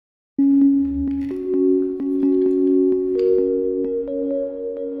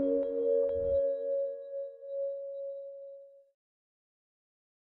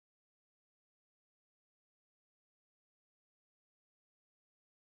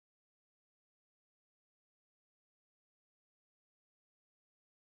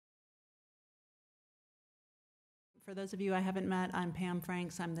For those of you I haven't met, I'm Pam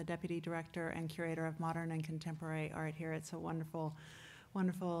Franks. I'm the Deputy Director and Curator of Modern and Contemporary Art here. It's a wonderful,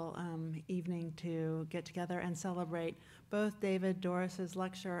 wonderful evening to get together and celebrate both David Doris's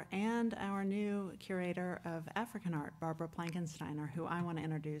lecture and our new curator of African art, Barbara Plankensteiner, who I want to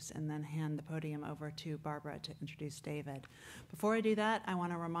introduce and then hand the podium over to Barbara to introduce David. Before I do that, I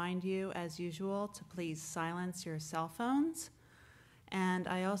want to remind you, as usual, to please silence your cell phones. And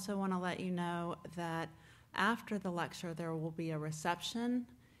I also want to let you know that after the lecture, there will be a reception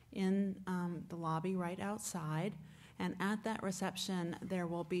in the lobby right outside. And at that reception, there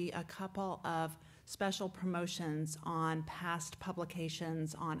will be a couple of special promotions on past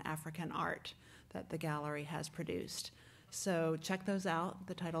publications on African art that the gallery has produced. So check those out.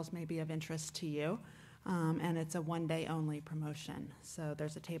 The titles may be of interest to you. And it's a one-day only promotion. So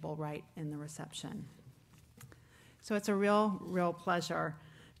there's a table right in the reception. So it's a real pleasure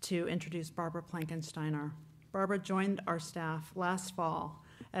to introduce Barbara Plankensteiner. Barbara joined our staff last fall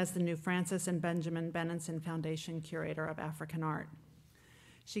as the new Francis and Benjamin Benenson Foundation Curator of African Art.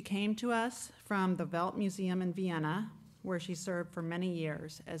 She came to us from the Welt Museum in Vienna, where she served for many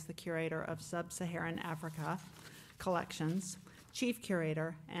years as the curator of Sub-Saharan Africa collections, chief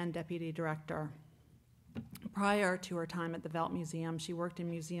curator, and deputy director. Prior to her time at the Welt Museum, she worked in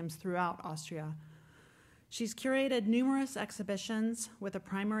museums throughout Austria. She's curated numerous exhibitions with a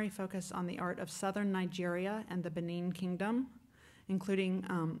primary focus on the art of southern Nigeria and the Benin Kingdom, including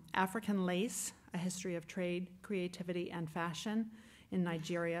African Lace, a history of trade, creativity, and fashion in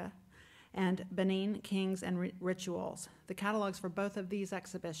Nigeria, and Benin Kings and Rituals. The catalogs for both of these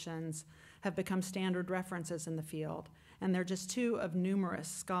exhibitions have become standard references in the field, and they're just two of numerous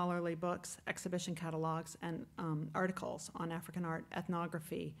scholarly books, exhibition catalogs, and articles on African art,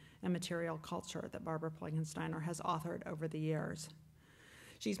 ethnography, and material culture that Barbara Plankensteiner has authored over the years.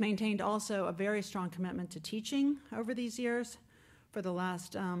 She's maintained also a very strong commitment to teaching over these years. For the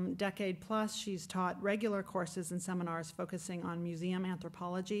last decade plus, she's taught regular courses and seminars focusing on museum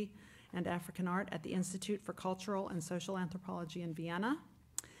anthropology and African art at the Institute for Cultural and Social Anthropology in Vienna.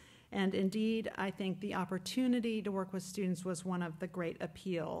 And indeed, I think the opportunity to work with students was one of the great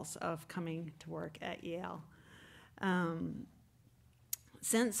appeals of coming to work at Yale.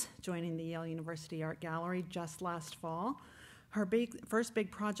 Since joining the Yale University Art Gallery just last fall, her first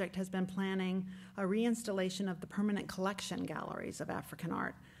big project has been planning a reinstallation of the permanent collection galleries of African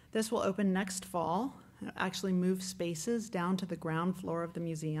art. This will open next fall, actually move spaces down to the ground floor of the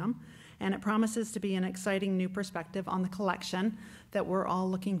museum, and it promises to be an exciting new perspective on the collection that we're all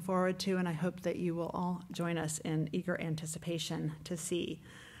looking forward to, and I hope that you will all join us in eager anticipation to see.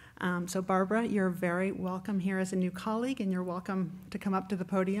 So Barbara, you're very welcome here as a new colleague, and you're welcome to come up to the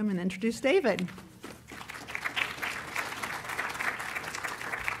podium and introduce David.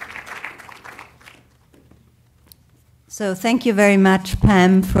 So thank you very much,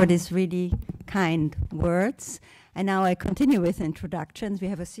 Pam, for these really kind words. And now I continue with introductions. We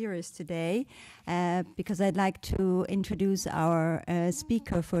have a series today because I'd like to introduce our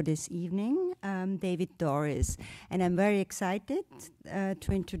speaker for this evening, David Doris. And I'm very excited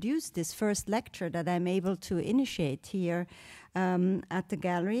to introduce this first lecture that I'm able to initiate here at the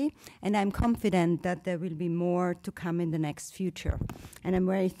gallery. And I'm confident that there will be more to come in the next future. And I'm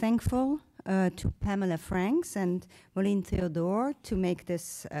very thankful to Pamela Franks and Moline Theodore to make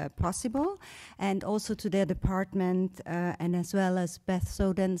this possible, and also to their department, and as well as Beth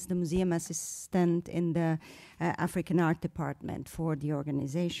Sodens, the museum assistant in the African Art Department for the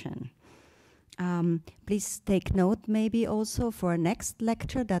organization. Please take note maybe also for our next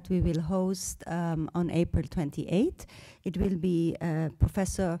lecture that we will host on April 28th. It will be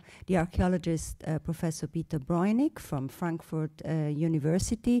the archaeologist Professor Peter Breunig from Frankfurt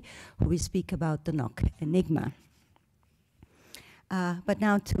University, who will speak about the Nok Enigma. But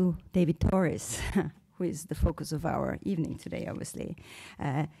now to David Doris, who is the focus of our evening today, obviously.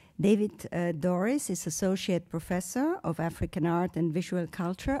 David Doris is Associate Professor of African Art and Visual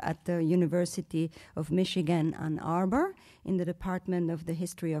Culture at the University of Michigan, Ann Arbor, in the Department of the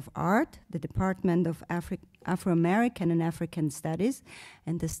History of Art, the Department of Afro-American and African Studies,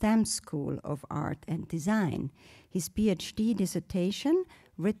 and the STEM School of Art and Design. His Ph.D. dissertation,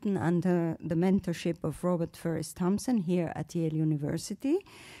 written under the mentorship of Robert Ferris Thompson here at Yale University,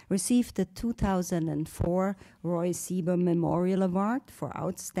 received the 2004 Roy Sieber Memorial Award for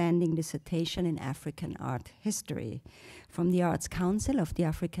Outstanding Dissertation in African Art History from the Arts Council of the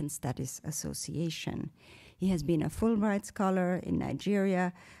African Studies Association. He has been a Fulbright Scholar in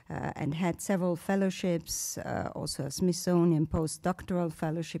Nigeria and had several fellowships, also a Smithsonian postdoctoral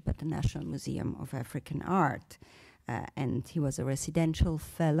fellowship at the National Museum of African Art. and he was a residential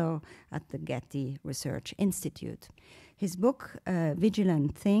fellow at the Getty Research Institute. His book,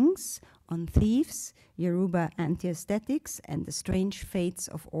 Vigilant Things, on Thieves, Yoruba Anti-Aesthetics, and the Strange Fates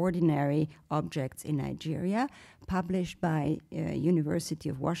of Ordinary Objects in Nigeria, published by University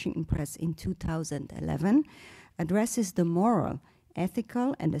of Washington Press in 2011, addresses the moral,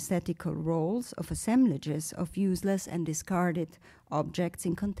 ethical, and aesthetical roles of assemblages of useless and discarded objects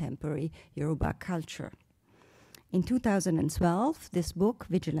in contemporary Yoruba culture. In 2012, this book,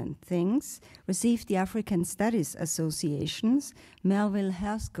 Vigilant Things, received the African Studies Association's Melville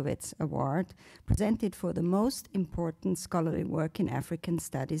Herskowitz Award, presented for the most important scholarly work in African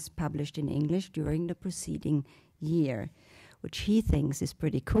studies published in English during the preceding year, which he thinks is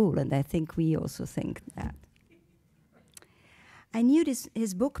pretty cool, and I think we also think that. I knew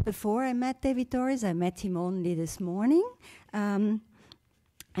his book before I met David Doris. I met him only this morning.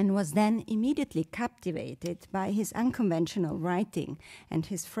 And was then immediately captivated by his unconventional writing and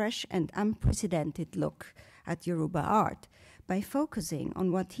his fresh and unprecedented look at Yoruba art by focusing on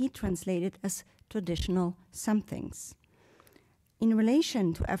what he translated as traditional somethings. In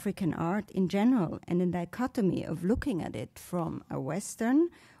relation to African art in general, and in dichotomy of looking at it from a Western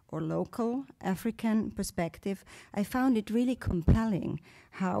or local African perspective, I found it really compelling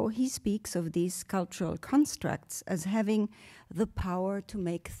how he speaks of these cultural constructs as having the power to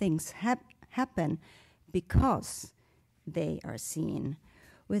make things happen because they are seen.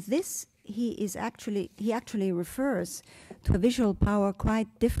 With this, he actually refers to a visual power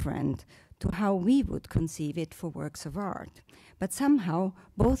quite different to how we would conceive it for works of art. But somehow,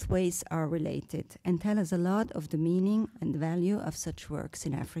 both ways are related and tell us a lot of the meaning and value of such works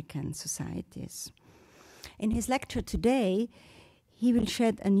in African societies. In his lecture today, he will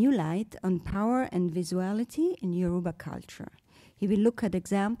shed a new light on power and visuality in Yoruba culture. He will look at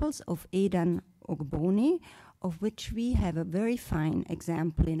examples of Edan Ògbóni, of which we have a very fine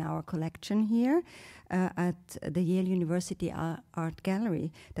example in our collection here at the Yale University Art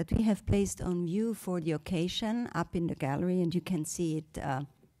Gallery that we have placed on view for the occasion up in the gallery, and you can see it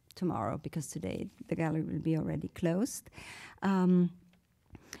tomorrow because today the gallery will be already closed.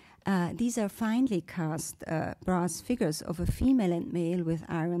 These are finely cast brass figures of a female and male with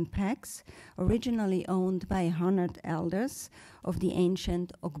iron pegs, originally owned by honored elders of the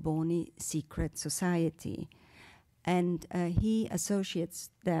ancient Ògbóni secret society. And he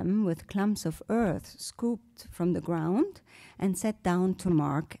associates them with clumps of earth scooped from the ground and set down to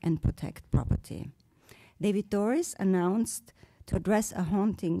mark and protect property. David Doris announced to address a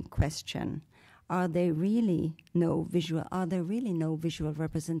haunting question: Are there really no visual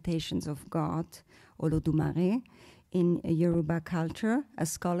representations of God, Olódùmáre, in Yoruba culture,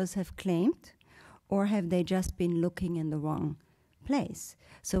 as scholars have claimed, or have they just been looking in the wrong place?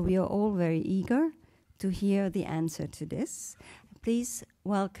 So we are all very eager to hear the answer to this. Please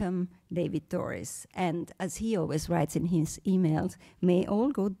welcome David Doris. And as he always writes in his emails, may all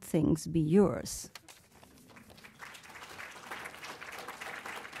good things be yours.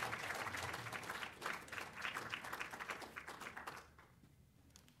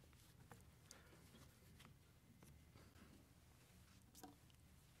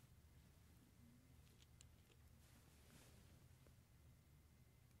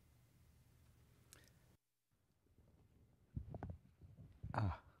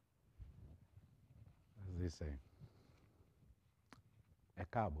 As they say,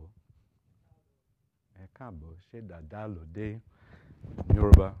 Ekabo, She Dada Lode,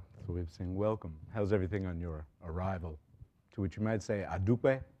 Yoruba. So we've seen welcome. How's everything on your arrival? To which you might say,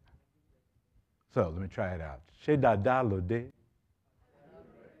 Adupe. So let me try it out. She Dada Lode.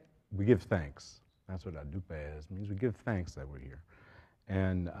 We give thanks. That's what Adupe is. It means we give thanks that we're here.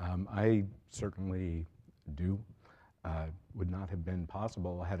 And I certainly do. Would not have been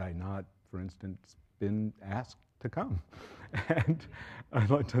possible had I not, for instance, been asked to come. And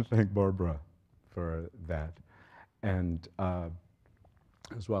I'd like to thank Barbara for that. And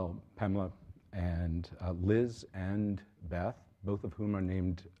as well, Pamela and Liz and Beth, both of whom are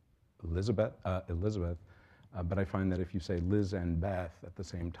named Elizabeth. But I find that if you say Liz and Beth at the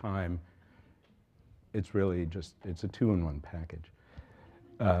same time, it's really just, it's a two-in-one package.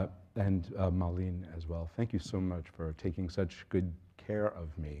 And Marlene as well. Thank you so much for taking such good care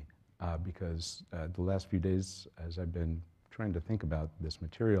of me because the last few days, as I've been trying to think about this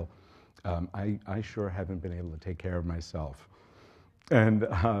material, I sure haven't been able to take care of myself. And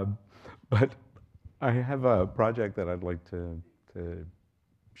but I have a project that I'd like to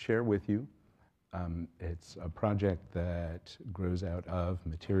share with you. It's a project that grows out of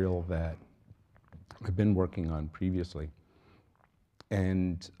material that I've been working on previously.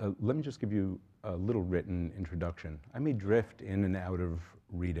 And let me just give you a little written introduction. I may drift in and out of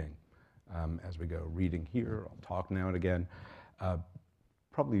reading as we go. Reading here, I'll talk now and again.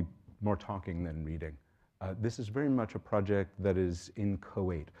 Probably more talking than reading. This is very much a project that is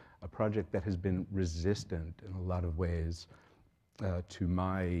inchoate, a project that has been resistant in a lot of ways to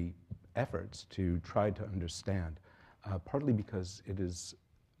my efforts to try to understand, partly because it is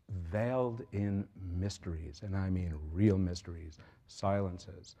veiled in mysteries, and I mean real mysteries,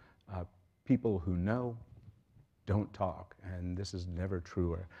 silences. People who know don't talk, and this is never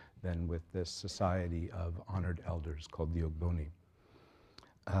truer than with this society of honored elders called the Ògbóni.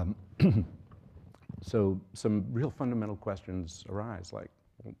 So some real fundamental questions arise, like,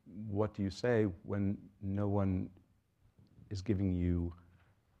 what do you say when no one is giving you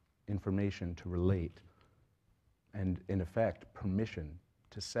information to relate, and in effect, permission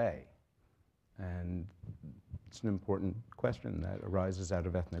to say? And it's an important question that arises out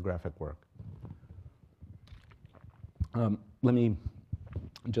of ethnographic work. Let me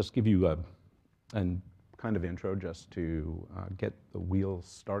just give you a kind of intro just to get the wheels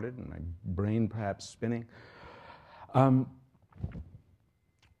started and my brain perhaps spinning.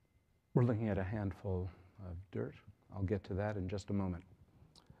 We're looking at a handful of dirt. I'll get to that in just a moment.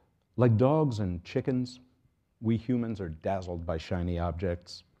 Like dogs and chickens, we humans are dazzled by shiny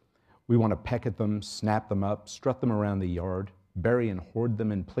objects. We want to peck at them, snap them up, strut them around the yard, bury and hoard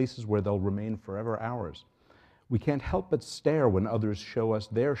them in places where they'll remain forever ours. We can't help but stare when others show us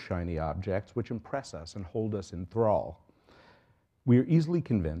their shiny objects, which impress us and hold us in thrall. We are easily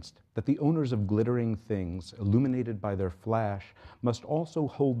convinced that the owners of glittering things, illuminated by their flash, must also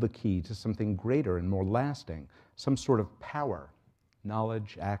hold the key to something greater and more lasting, some sort of power,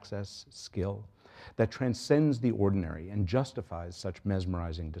 knowledge, access, skill, that transcends the ordinary and justifies such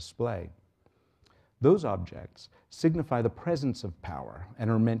mesmerizing display. Those objects signify the presence of power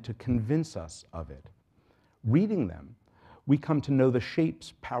and are meant to convince us of it. Reading them, we come to know the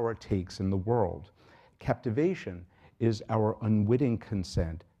shapes power takes in the world. Captivation is our unwitting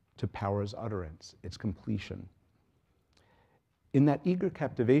consent to power's utterance, its completion. In that eager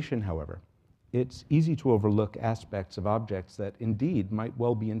captivation, however, it's easy to overlook aspects of objects that indeed might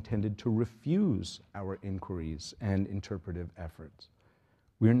well be intended to refuse our inquiries and interpretive efforts.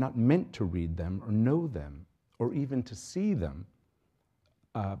 We are not meant to read them or know them or even to see them,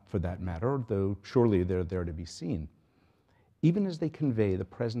 for that matter, though surely they're there to be seen. Even as they convey the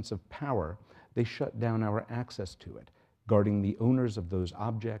presence of power, they shut down our access to it, guarding the owners of those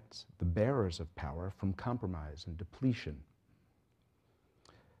objects, the bearers of power, from compromise and depletion.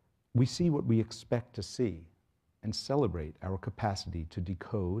 We see what we expect to see and celebrate our capacity to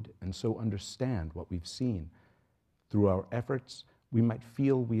decode and so understand what we've seen. Through our efforts, we might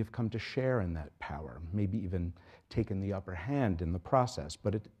feel we have come to share in that power, maybe even taken the upper hand in the process,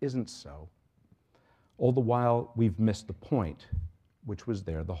 but it isn't so. All the while, we've missed the point, which was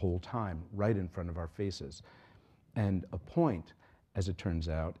there the whole time, right in front of our faces. And a point, as it turns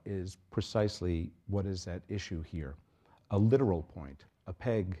out, is precisely what is at issue here. A literal point, a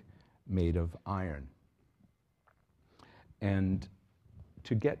peg made of iron. And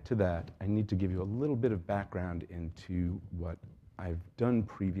to get to that, I need to give you a little bit of background into what I've done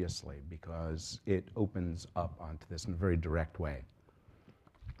previously, because it opens up onto this in a very direct way.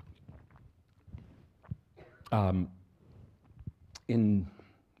 In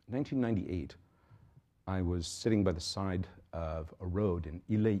 1998, I was sitting by the side of a road in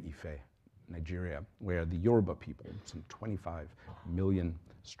Ile-Ife, Nigeria, where the Yoruba people, some 25 million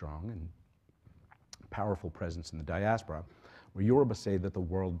strong and powerful presence in the diaspora, where Yoruba say that the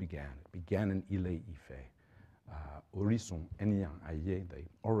world began. It began in Ile-Ife. Orison Enyan Aye, the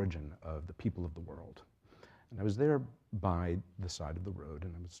origin of the people of the world. And I was there by the side of the road,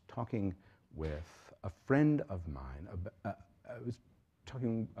 and I was talking with a friend of mine. I was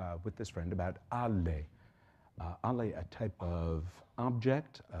talking with this friend about Ale. Ale, a type of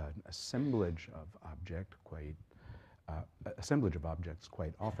object, an assemblage of objects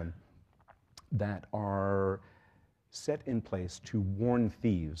quite often that are set in place to warn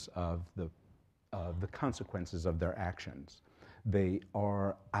thieves of the consequences of their actions. They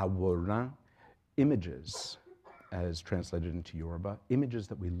are aworan, images, as translated into Yoruba, images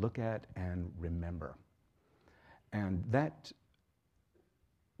that we look at and remember. And that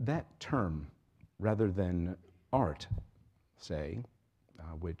term, rather than art, say,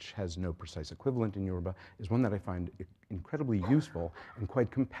 which has no precise equivalent in Yoruba, is one that I find incredibly useful and quite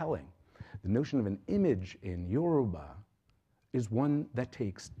compelling. The notion of an image in Yoruba is one that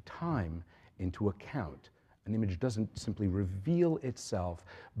takes time into account. An image doesn't simply reveal itself,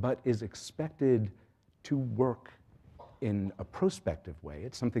 but is expected to work in a prospective way.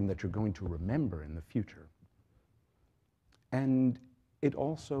 It's something that you're going to remember in the future. And it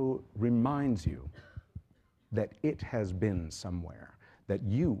also reminds you that it has been somewhere, that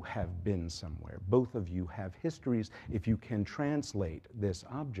you have been somewhere. Both of you have histories. If you can translate this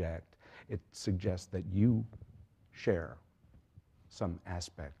object, it suggests that you share some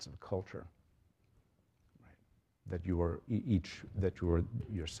aspects of culture, right? That you are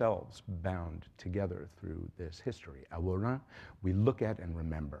yourselves bound together through this history. Àwòrán, we look at and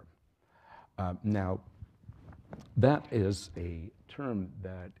remember. Now, that is a term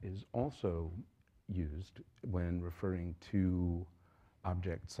that is also used when referring to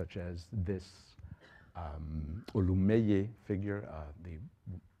objects such as this Olódùmáre figure, the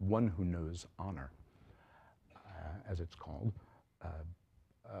one who knows honor, as it's called,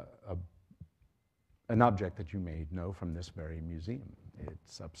 an object that you may know from this very museum.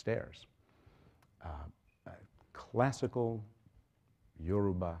 It's upstairs. Classical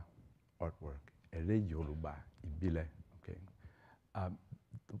Yoruba artwork, Ere Yoruba, Ibile. Okay.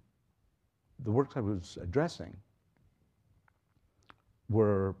 The works I was addressing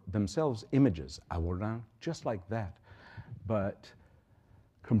were themselves images, àwòrán, just like that, but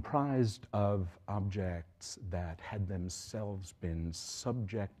comprised of objects that had themselves been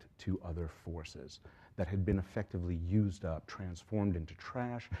subject to other forces, that had been effectively used up, transformed into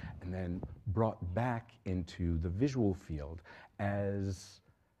trash, and then brought back into the visual field as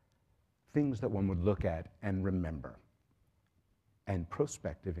things that one would look at and remember. And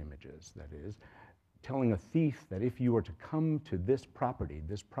prospective images, that is, telling a thief that if you were to come to this property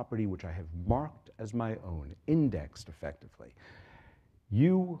which I have marked as my own, indexed effectively,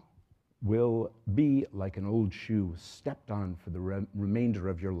 you will be like an old shoe stepped on for the remainder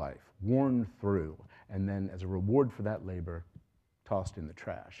of your life, worn through, and then as a reward for that labor, tossed in the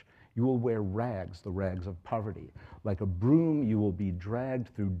trash. You will wear rags, the rags of poverty. Like a broom, you will be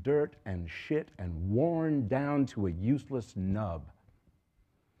dragged through dirt and shit and worn down to a useless nub.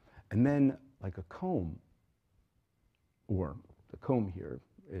 And then, like a comb, or the comb here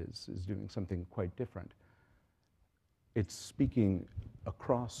is doing something quite different. It's speaking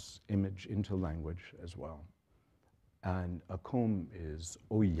across image into language as well. And a comb is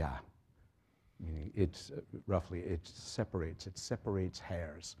oya, meaning it's roughly, it separates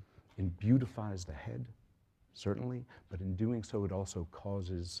hairs. It beautifies the head, certainly, but in doing so, it also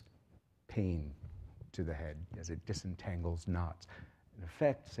causes pain to the head as it disentangles knots. In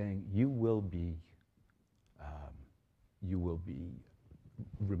effect, saying you will be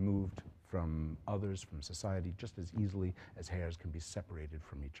removed from others, from society, just as easily as hairs can be separated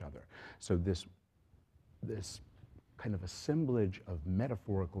from each other. So this kind of assemblage of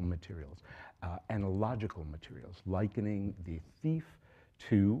metaphorical materials, analogical materials, likening the thief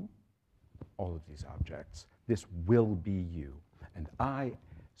to all of these objects. This will be you. And I,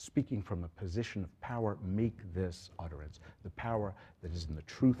 speaking from a position of power, make this utterance, the power that is in the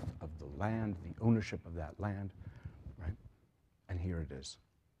truth of the land, the ownership of that land, right? And here it is.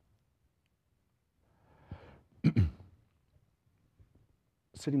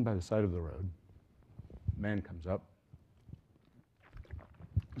 Sitting by the side of the road, a man comes up,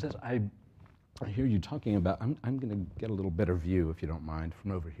 says, I hear you talking about, I'm going to get a little better view, if you don't mind,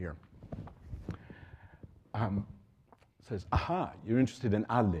 from over here. Says, aha, you're interested in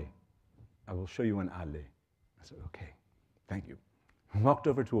Ale. I will show you an Ale. I said, okay, thank you. I walked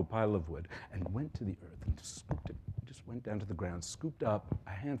over to a pile of wood and went to the earth and just scooped it, just went down to the ground, scooped up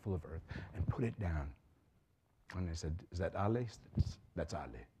a handful of earth and put it down. And I said, is that Ale? That's Ale.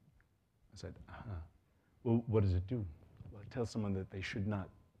 I said, aha. Well, what does it do? Well, it tells someone that they should not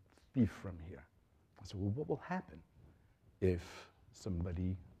thief from here. I said, well, what will happen if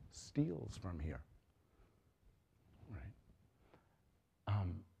somebody steals from here? Right.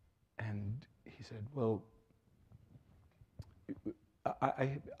 And he said, well,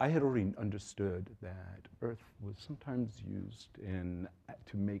 I had already understood that earth was sometimes used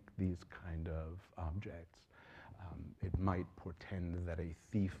to make these kind of objects. It might portend that a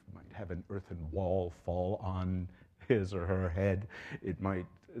thief might have an earthen wall fall on his or her head. It might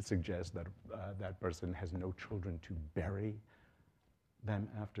suggest that that person has no children to bury them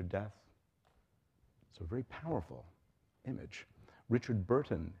after death. So a very powerful image. Richard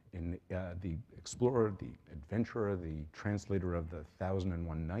Burton, in the explorer, the adventurer, the translator of the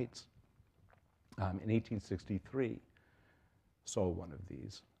 1001 Nights, in 1863, saw one of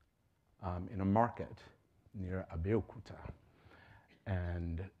these in a market near Abeokuta,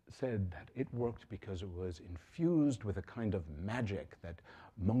 and said that it worked because it was infused with a kind of magic that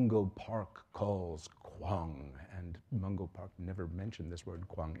Mungo Park calls Kwang. And Mungo Park never mentioned this word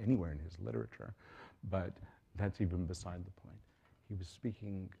Kwang anywhere in his literature, but That's even beside the point. He was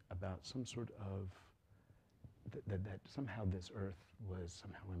speaking about some sort of, that somehow this earth was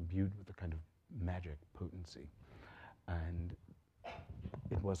somehow imbued with a kind of magic potency. And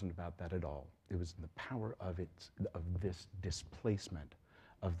it wasn't about that at all. It was the power of this displacement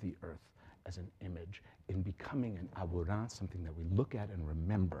of the earth as an image in becoming an aburan, something that we look at and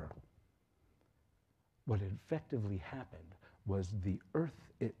remember. What effectively happened was the earth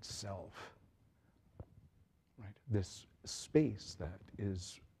itself, right? This space that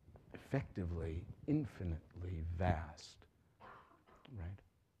is effectively infinitely vast, right?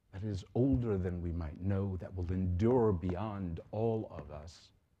 That is older than we might know, that will endure beyond all of us,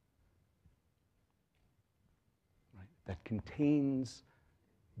 right? That contains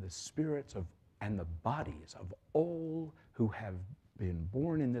the spirits of and the bodies of all who have been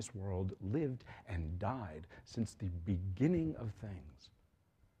born in this world, lived and died since the beginning of things.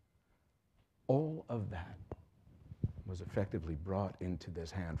 All of that was effectively brought into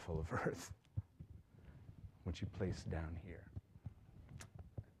this handful of earth, which he placed down here.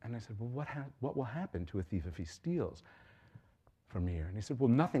 And I said, well, what will happen to a thief if he steals from here? And he said, well,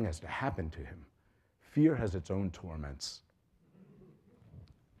 nothing has to happen to him. Fear has its own torments.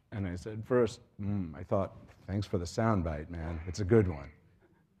 And I said, first, I thought, thanks for the soundbite, man. It's a good one.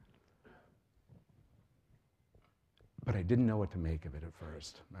 But I didn't know what to make of it at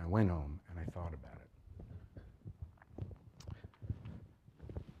first. I went home and I thought about it.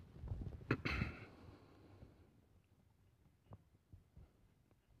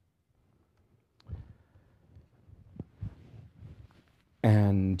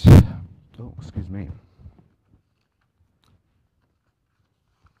 And, oh, excuse me.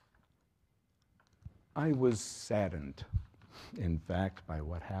 I was saddened, in fact, by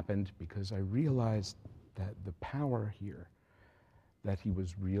what happened, because I realized that the power here that he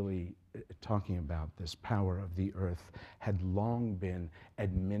was really talking about, this power of the earth, had long been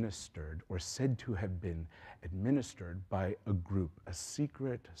administered, or said to have been administered by a group, a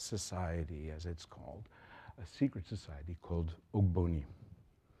secret society, as it's called, a secret society called Ògbóni,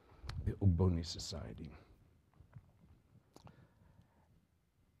 the Ògbóni Society.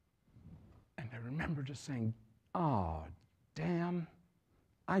 And I remember just saying, oh, damn,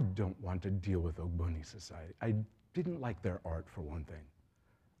 I don't want to deal with Ògbóni Society. I didn't like their art, for one thing.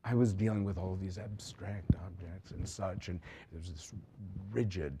 I was dealing with all these abstract objects and such, and there was this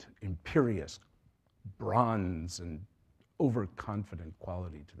rigid, imperious bronze and overconfident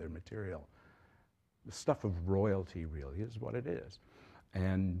quality to their material. The stuff of royalty really is what it is.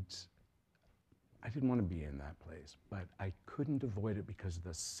 And I didn't want to be in that place, but I couldn't avoid it because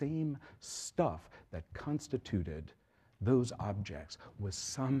the same stuff that constituted those objects was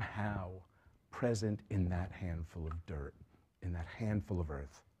somehow present in that handful of dirt, in that handful of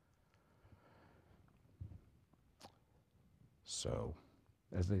earth. So,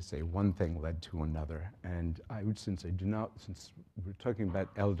 as they say, one thing led to another, and since we're talking about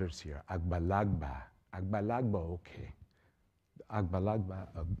elders here, Agbalagba, okay. Agbalagba,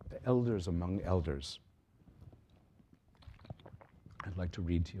 the elders among elders. I'd like to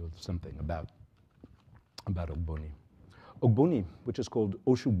read to you something about Ògbóni. Ògbóni, which is called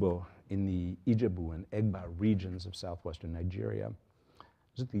Oshugbo in the Ijebu and Egba regions of southwestern Nigeria,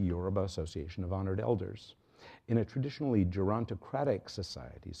 is the Yoruba Association of Honored Elders. In a traditionally gerontocratic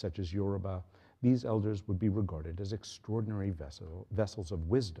society such as Yoruba, these elders would be regarded as extraordinary vessels of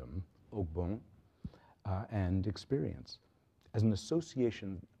wisdom, Ògbón, and experience. As an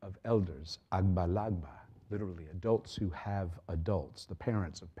association of elders, Agbalagba, literally adults who have adults, the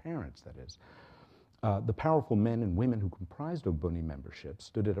parents of parents, that is, the powerful men and women who comprised Ògbóni membership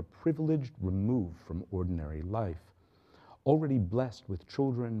stood at a privileged remove from ordinary life. Already blessed with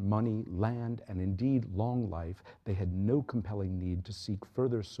children, money, land, and indeed long life, they had no compelling need to seek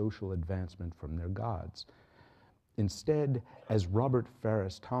further social advancement from their gods. Instead, as Robert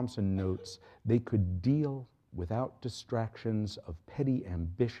Farris Thompson notes, they could deal without distractions of petty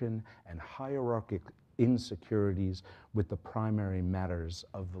ambition and hierarchic insecurities with the primary matters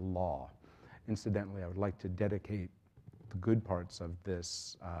of the law. Incidentally, I would like to dedicate the good parts of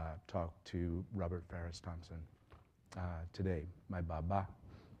this talk to Robert Farris Thompson today, my Baba,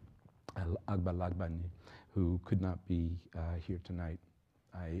 Agbalagbani, who could not be here tonight.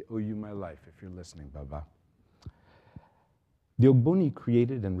 I owe you my life if you're listening, Baba. The Ògbóni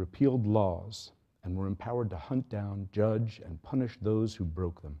created and repealed laws and were empowered to hunt down, judge, and punish those who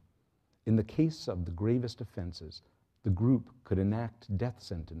broke them. In the case of the gravest offenses, the group could enact death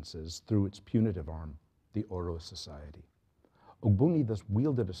sentences through its punitive arm, the Oro Society. Ògbóni thus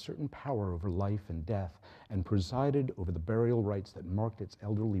wielded a certain power over life and death and presided over the burial rites that marked its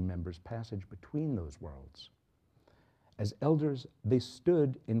elderly members' passage between those worlds. As elders, they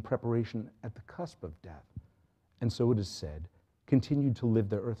stood in preparation at the cusp of death, and so it is said, continued to live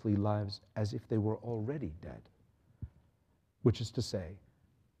their earthly lives as if they were already dead, which is to say,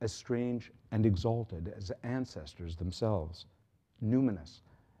 as strange and exalted as ancestors themselves, numinous,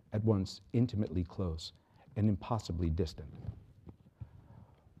 at once intimately close and impossibly distant.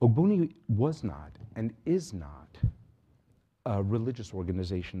 Ògbóni was not and is not a religious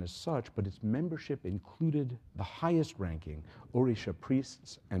organization as such, but its membership included the highest ranking Orisha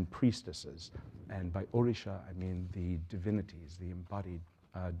priests and priestesses. And by Orisha, I mean the divinities, the embodied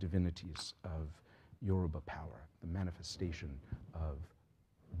divinities of Yoruba power, the manifestation of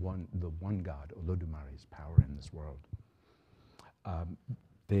the one God, Olódùmáre's power in this world.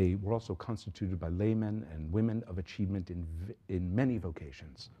 They were also constituted by laymen and women of achievement in many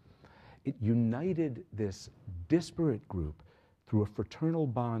vocations. It united this disparate group through a fraternal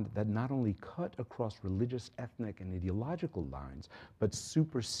bond that not only cut across religious, ethnic, and ideological lines, but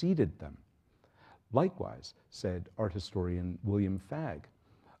superseded them. Likewise, said art historian William Fagg,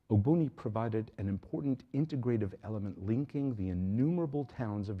 Ògbóni provided an important integrative element linking the innumerable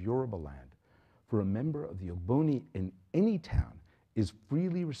towns of Yoruba land. For a member of the Ògbóni in any town is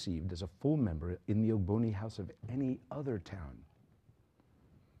freely received as a full member in the Ògbóni house of any other town.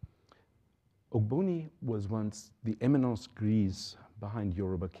 Ògbóni was once the éminence grise behind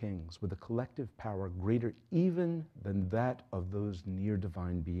Yoruba kings, with a collective power greater even than that of those near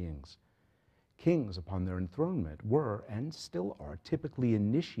divine beings. Kings, upon their enthronement, were, and still are, typically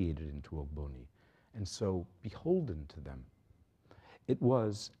initiated into Ògbóni, and so beholden to them. It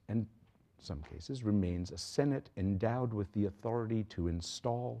was, and in some cases remains, a senate endowed with the authority to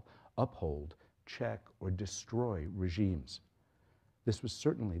install, uphold, check, or destroy regimes. This was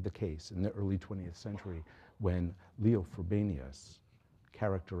certainly the case in the early 20th century when Leo Frobenius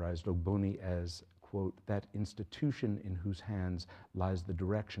characterized Ògbóni as, quote, that institution in whose hands lies the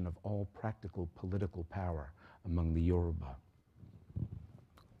direction of all practical political power among the Yoruba.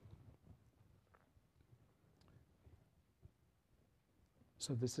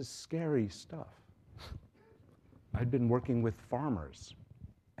 So this is scary stuff. I'd been working with farmers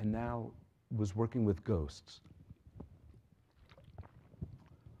and now was working with ghosts.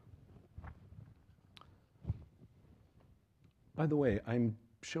 By the way, I'm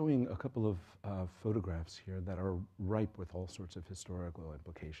showing a couple of photographs here that are ripe with all sorts of historical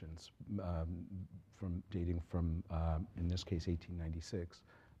implications, dating from, in this case, 1896,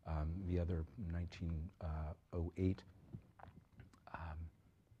 the other 1908,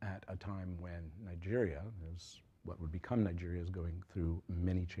 at a time when Nigeria, what would become Nigeria, is going through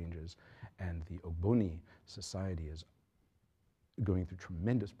many changes, and the Ògbóni society is going through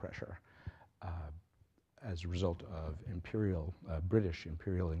tremendous pressure as a result of British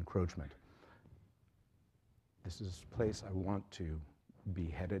imperial encroachment. This is a place I want to be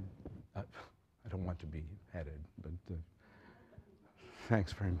headed. I don't want to be headed, but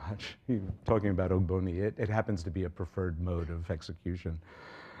thanks very much. Talking about Ògbóni, it happens to be a preferred mode of execution.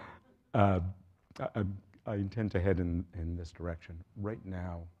 I intend to head in this direction. Right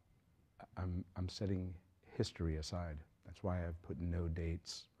now, I'm setting history aside. That's why I've put no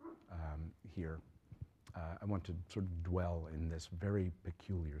dates here. I want to sort of dwell in this very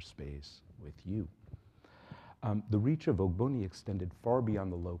peculiar space with you. The reach of Ògbóni extended far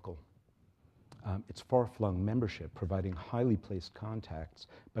beyond the local. Its far-flung membership providing highly placed contacts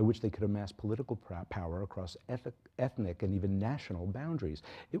by which they could amass political power across ethnic and even national boundaries.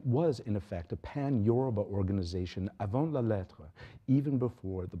 It was, in effect, a pan-Yoruba organization avant la lettre, even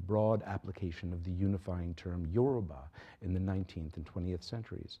before the broad application of the unifying term Yoruba in the 19th and 20th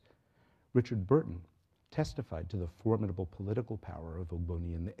centuries. Richard Burton testified to the formidable political power of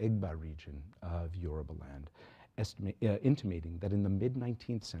Ògbóni in the Egba region of Yoruba land, intimating that in the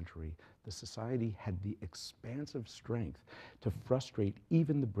mid-19th century, the society had the expansive strength to frustrate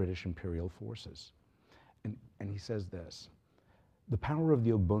even the British imperial forces. And he says this, the power of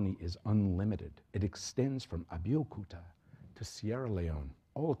the Ògbóni is unlimited. It extends from Abeokuta to Sierra Leone,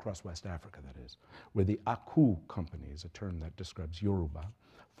 all across West Africa, that is, where the Aku company is a term that describes Yoruba,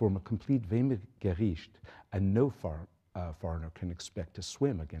 form a complete Vemegericht, and no foreigner can expect to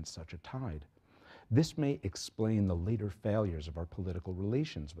swim against such a tide. This may explain the later failures of our political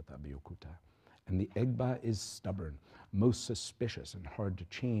relations with Abeokuta. And the Egba is stubborn, most suspicious, and hard to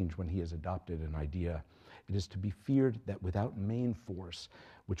change when he has adopted an idea. It is to be feared that without main force,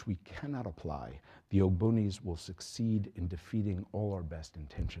 which we cannot apply, the Ògbónis will succeed in defeating all our best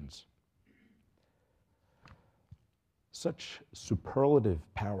intentions. Such superlative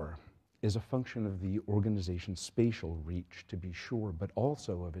power is a function of the organization's spatial reach, to be sure, but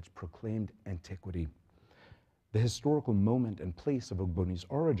also of its proclaimed antiquity. The historical moment and place of Ògbóni's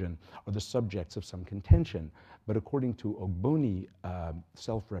origin are the subjects of some contention, but according to Ògbóni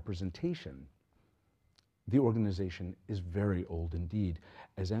self-representation, the organization is very old indeed.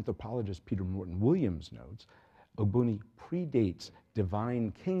 As anthropologist Peter Morton Williams notes, Ògbóni predates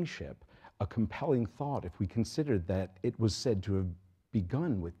divine kingship, a compelling thought if we consider that it was said to have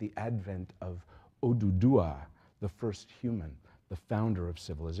begun with the advent of Odùduwà, the first human, the founder of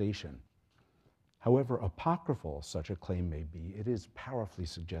civilization. However apocryphal such a claim may be, it is powerfully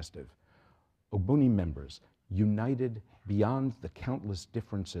suggestive. Ògbóni members, united beyond the countless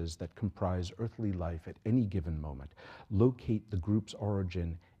differences that comprise earthly life at any given moment, locate the group's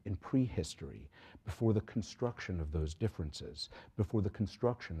origin in prehistory, before the construction of those differences, before the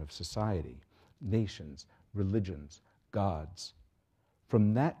construction of society, nations, religions, gods.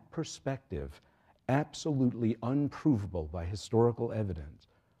 From that perspective, absolutely unprovable by historical evidence,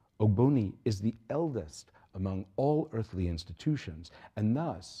 Ògbóni is the eldest among all earthly institutions, and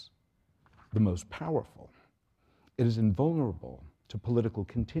thus the most powerful. It is invulnerable to political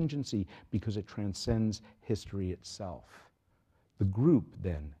contingency because it transcends history itself. The group,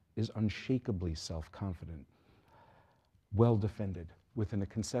 then, is unshakably self-confident, well defended within a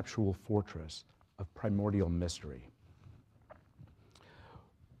conceptual fortress of primordial mystery.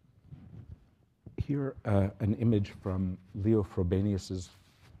 Here, an image from Leo Frobenius's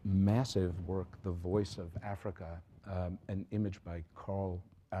massive work, The Voice of Africa, an image by Carl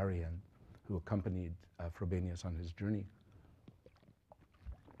Arian, who accompanied Frobenius on his journey,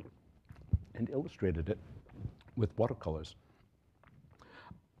 and illustrated it with watercolors.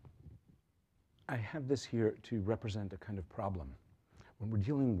 I have this here to represent a kind of problem. When we're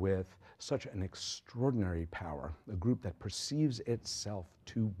dealing with such an extraordinary power, a group that perceives itself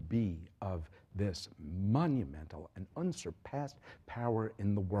to be of this monumental and unsurpassed power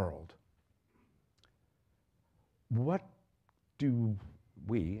in the world, what do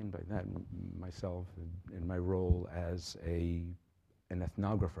we, and by that myself in my role as an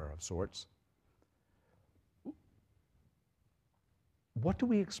ethnographer of sorts, what do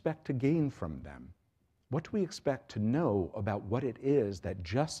we expect to gain from them? What do we expect to know about what it is that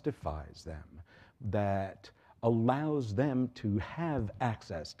justifies them, that allows them to have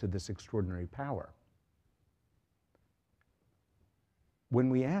access to this extraordinary power? When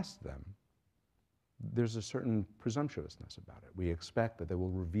we ask them, there's a certain presumptuousness about it. We expect that they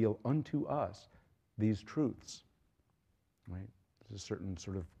will reveal unto us these truths, right? There's a certain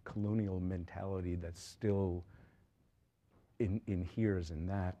sort of colonial mentality that's still inheres in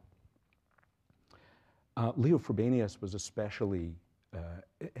that. Leo Frobenius was especially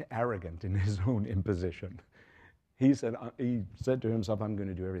arrogant in his own imposition. He said to himself, I'm going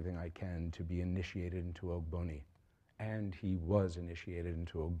to do everything I can to be initiated into Ògbóni. And he was initiated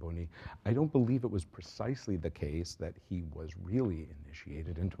into Ògbóni. I don't believe it was precisely the case that he was really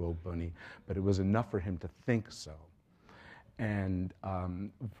initiated into Ògbóni, but it was enough for him to think so. And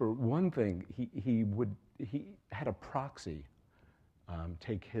for one thing, he had a proxy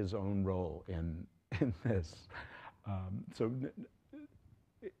take his own role in this. So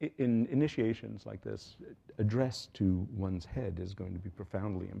in initiations like this, address to one's head is going to be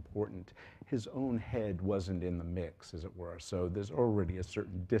profoundly important. His own head wasn't in the mix, as it were, so there's already a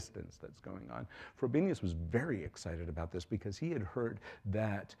certain distance that's going on. Frobenius was very excited about this because he had heard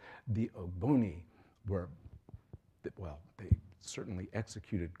that the Ògbóni were, well, they certainly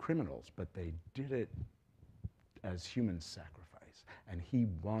executed criminals, but they did it as human sacrifice. And he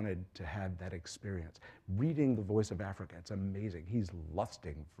wanted to have that experience. Reading The Voice of Africa, it's amazing. He's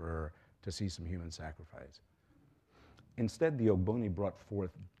lusting to see some human sacrifice. Instead, the Ògbóni brought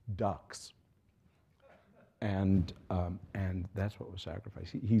forth ducks. And that's what was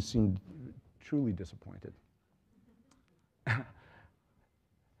sacrificed. He seemed truly disappointed.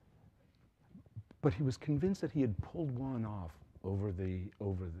 But he was convinced that he had pulled one off over the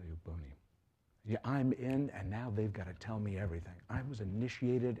Ògbóni. Yeah, I'm in, and now they've got to tell me everything. I was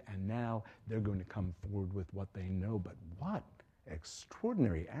initiated, and now they're going to come forward with what they know. But what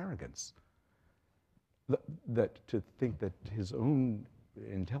extraordinary arrogance! That to think that his own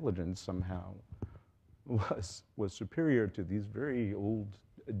intelligence somehow was superior to these very old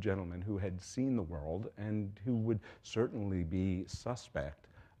gentlemen who had seen the world and who would certainly be suspect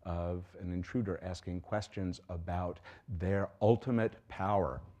of an intruder asking questions about their ultimate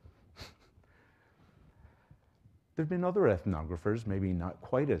power. There have been other ethnographers, maybe not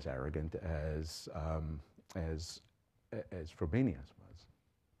quite as arrogant as Frobenius was,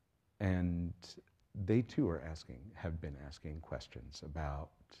 and they too have been asking questions about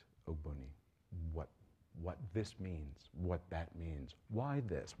Ògbóni, what this means, what that means, why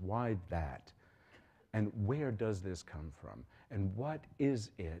this, why that. And where does this come from? And what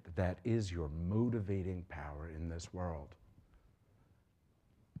is it that is your motivating power in this world?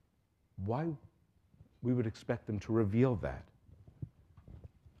 Why we would expect them to reveal that?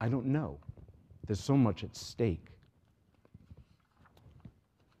 I don't know. There's so much at stake.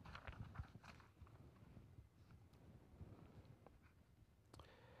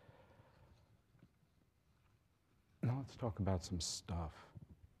 Now let's talk about some stuff.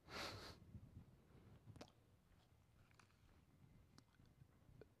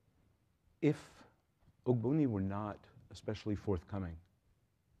 If Ògbóni were not especially forthcoming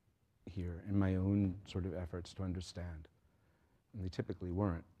here in my own sort of efforts to understand, and they typically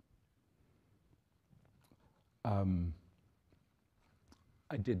weren't, I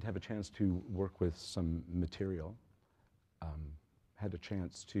did have a chance to work with some material, had a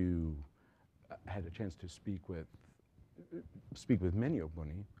chance to speak with many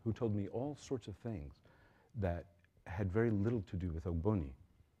Ògbóni who told me all sorts of things that had very little to do with Ògbóni.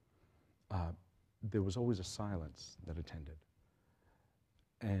 There was always a silence that attended,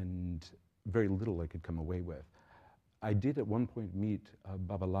 and very little I could come away with. I did at one point meet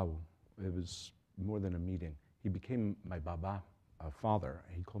Babalawo. It was more than a meeting. He became my Baba, father.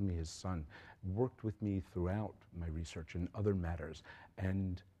 He called me his son, worked with me throughout my research and other matters,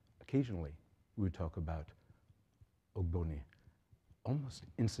 and occasionally we would talk about Ògbóni, almost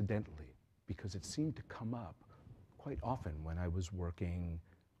incidentally, because it seemed to come up quite often when I was working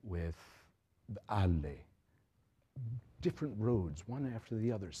with the Alle. Different roads, one after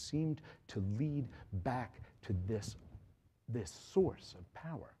the other, seemed to lead back to this source of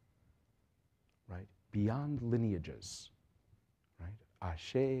power, right? Beyond lineages, right?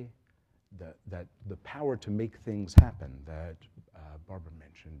 Ashe, the power to make things happen that Barbara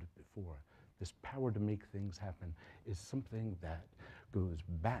mentioned before. This power to make things happen is something that goes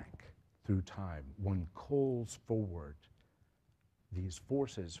back through time. One calls forward these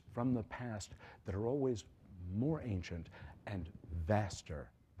forces from the past that are always more ancient and vaster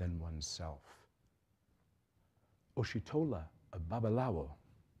than oneself. Oshitola, a Babalawo,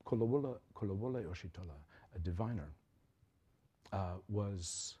 Kolowola Oshitola, a diviner,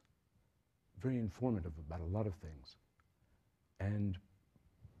 was very informative about a lot of things and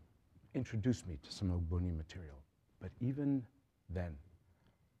introduced me to some Ògbóni material. But even then,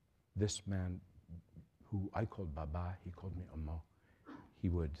 this man, who I called Baba, he called me Omo, he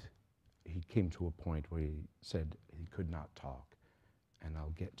came to a point where he said he could not talk, and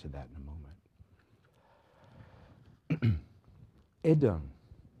I'll get to that in a moment. Edan,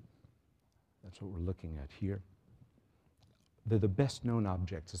 that's what we're looking at here. They're the best known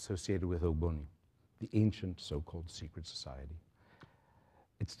objects associated with Ògbóni, the ancient so-called secret society.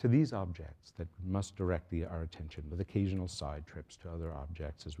 It's to these objects that we must direct our attention, with occasional side trips to other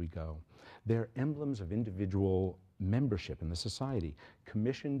objects as we go. They're emblems of individual membership in the society,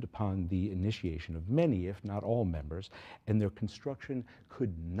 commissioned upon the initiation of many, if not all, members, and their construction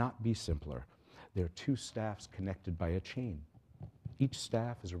could not be simpler. There are two staffs connected by a chain. Each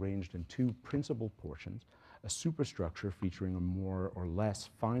staff is arranged in two principal portions, a superstructure featuring a more or less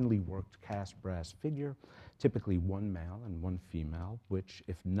finely worked cast brass figure, typically one male and one female, which,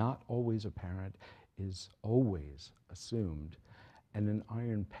 if not always apparent, is always assumed, and an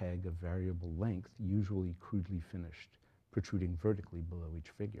iron peg of variable length, usually crudely finished, protruding vertically below each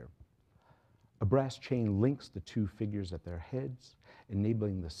figure. A brass chain links the two figures at their heads,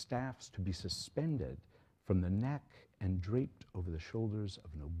 enabling the staffs to be suspended from the neck and draped over the shoulders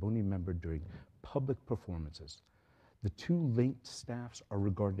of an Ògbóni member during public performances. The two linked staffs are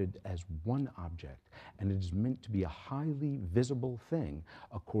regarded as one object, and it is meant to be a highly visible thing,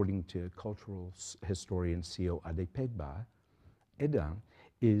 according to cultural historian C.O. Adepegba. Edan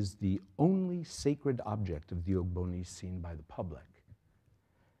is the only sacred object of the Ògbóni seen by the public.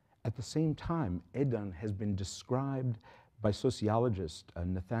 At the same time, Edan has been described by sociologist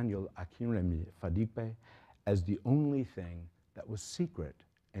Nathaniel Akinremi Fadipe as the only thing that was secret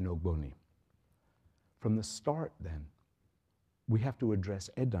in Ògbóni. From the start, then, we have to address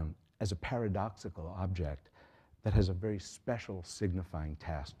Edan as a paradoxical object that has a very special signifying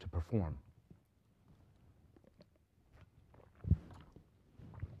task to perform.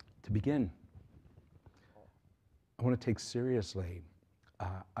 To begin, I want to take seriously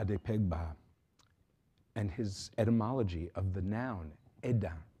Adepegba and his etymology of the noun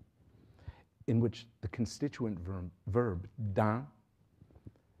Edan, in which the constituent verb dan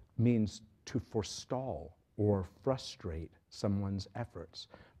means to forestall or frustrate someone's efforts,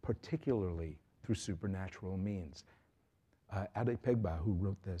 particularly through supernatural means. Adepegba, who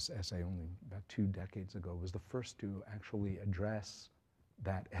wrote this essay only about 2 decades ago, was the first to actually address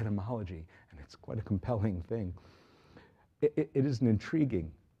that etymology, and it's quite a compelling thing. It is an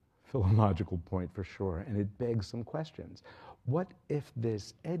intriguing philological point for sure, and it begs some questions. What if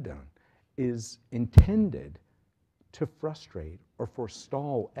this Edan is intended to frustrate or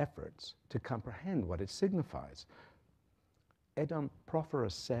forestall efforts to comprehend what it signifies? Edan proffer a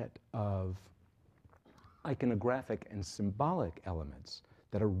set of iconographic and symbolic elements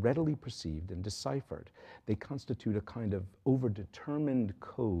that are readily perceived and deciphered. They constitute a kind of overdetermined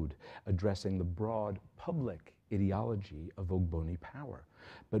code addressing the broad public ideology of Ògbóni power.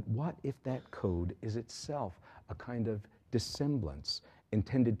 But what if that code is itself a kind of dissemblance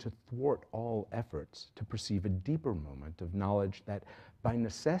intended to thwart all efforts to perceive a deeper moment of knowledge that by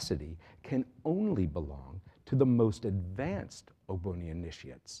necessity can only belong to the most advanced Ògbóni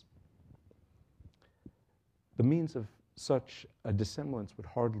initiates? The means of such a dissemblance would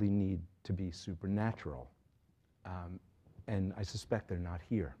hardly need to be supernatural, and I suspect they're not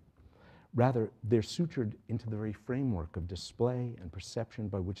here. Rather, they're sutured into the very framework of display and perception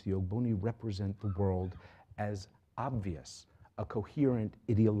by which the Ògbóni represent the world as obvious, a coherent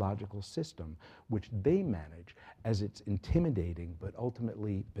ideological system, which they manage as its intimidating but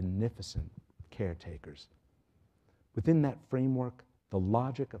ultimately beneficent caretakers. Within that framework, the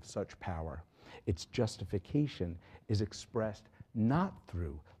logic of such power, its justification, is expressed not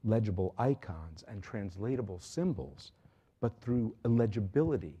through legible icons and translatable symbols, but through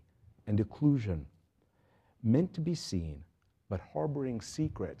illegibility and occlusion, meant to be seen, but harboring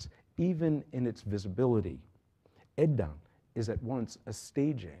secrets even in its visibility. Edan is at once a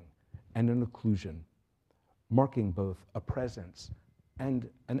staging and an occlusion, marking both a presence and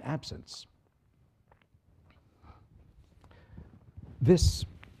an absence. This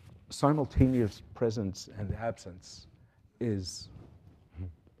simultaneous presence and absence is,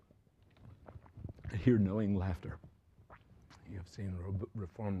 I hear knowing laughter. You have seen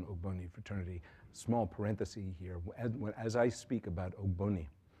Reformed Ògbóni fraternity. Small parenthesis here. As I speak about Ògbóni,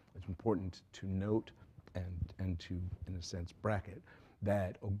 it's important to note and to, in a sense, bracket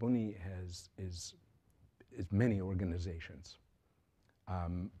that Ògbóni is many organizations.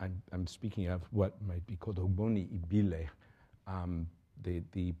 I'm speaking of what might be called Ògbóni Ibile,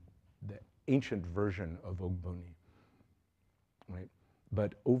 the ancient version of Ògbóni, right?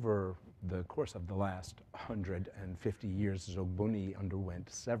 But over the course of the last 150 years, Ògbóni underwent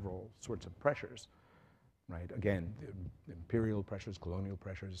several sorts of pressures, right? Again, the imperial pressures, colonial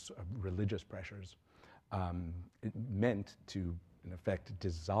pressures, religious pressures. It meant to, in effect,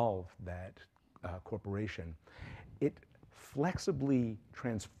 dissolve that corporation. It flexibly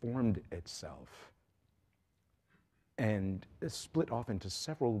transformed itself and split off into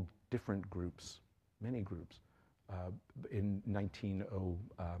several different groups, many groups. In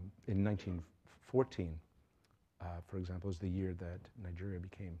 1914, for example, is the year that Nigeria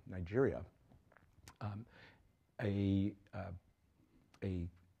became Nigeria. What's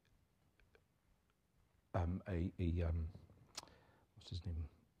his name?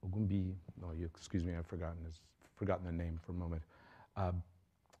 Ogumbi. No, excuse me, I've forgotten the name for a moment.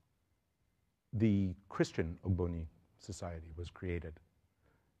 The Christian Ògbóni Society was created.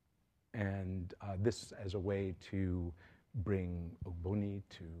 And this as a way to bring Ògbóni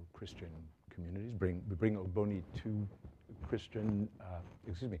to Christian communities, bring Ògbóni to Christian,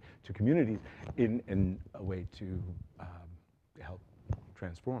 to communities in a way to help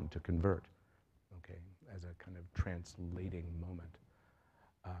transform, to convert, okay, as a kind of translating moment.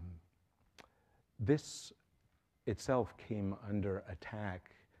 This itself came under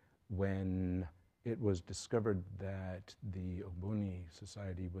attack when it was discovered that the Ògbóni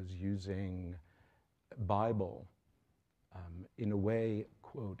Society was using Bible in a way,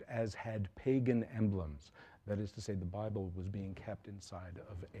 quote, as had pagan emblems. That is to say, the Bible was being kept inside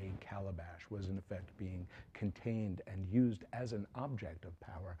of a calabash, was in effect being contained and used as an object of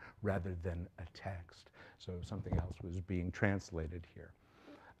power rather than a text. So something else was being translated here.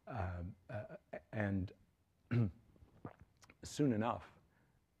 And soon enough,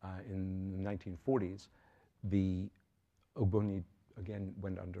 in the 1940s, the Ògbóni again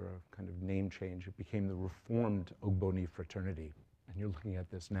went under a kind of name change. It became the Reformed Ògbóni Fraternity. And you're looking at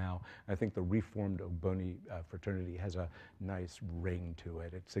this now. I think the Reformed Ògbóni Fraternity has a nice ring to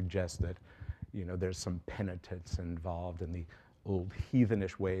it. It suggests that, you know, there's some penitence involved, and the old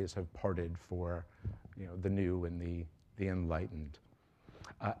heathenish ways have parted for, you know, the new and the enlightened.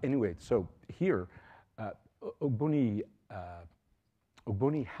 Anyway, so here, Ògbóni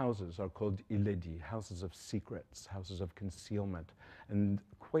houses are called iledi, houses of secrets, houses of concealment, and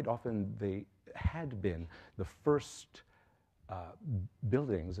quite often they had been the first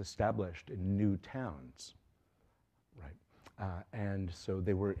buildings established in new towns, right? And so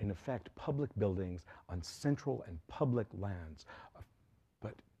they were, in effect, public buildings on central and public lands.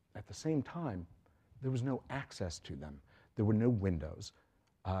 But at the same time, there was no access to them. There were no windows.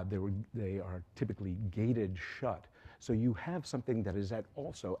 They are typically gated shut. So you have something that is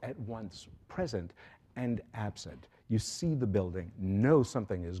also at once present and absent. You see the building, know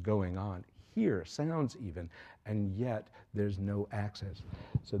something is going on, hear sounds even, and yet there's no access.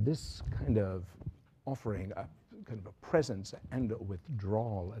 So this kind of offering a kind of a presence and a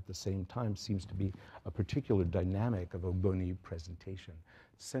withdrawal at the same time seems to be a particular dynamic of Ògbóni presentation,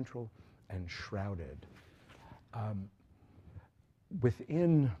 central and shrouded.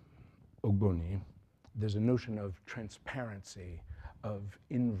 Within Ògbóni, there's a notion of transparency, of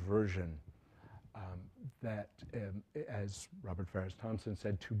inversion, that, as Robert Farris Thompson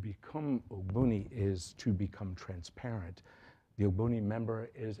said, to become Ògbóni is to become transparent. The Ògbóni member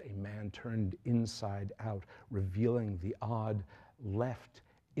is a man turned inside out, revealing the odd left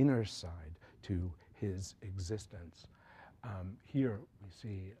inner side to his existence. Here we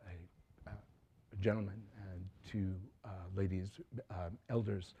see a gentleman and two ladies,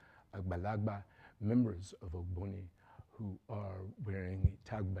 elders, Agbalagba, members of Ògbóni, who are wearing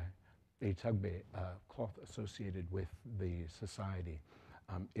a tagbe, cloth associated with the society.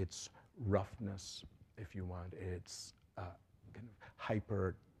 It's roughness, if you want. It's kind of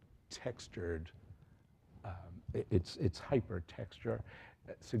hyper-textured. Its hyper-texture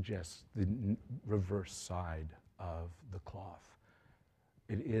suggests the reverse side of the cloth.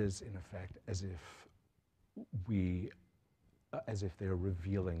 It is, in effect, as if they're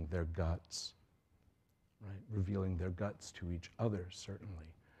revealing their guts, right? Revealing their guts to each other,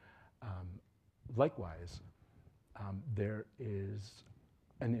 certainly. Likewise, there is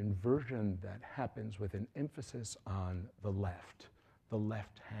an inversion that happens with an emphasis on the left. The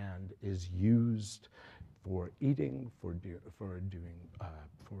left hand is used for eating, for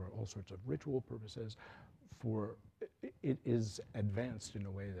all sorts of ritual purposes. It is advanced in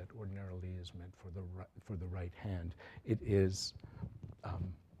a way that ordinarily is meant for the right hand. It is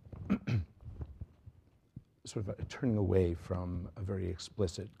sort of a turning away from a very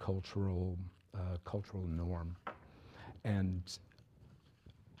explicit cultural norm. And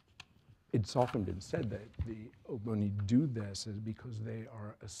it's often been said that the Ògbóni do this is because they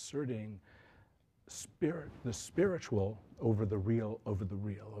are asserting the spiritual over the real, over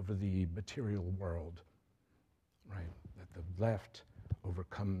the material world, right? That the left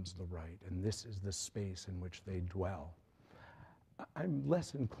overcomes the right, and this is the space in which they dwell. I'm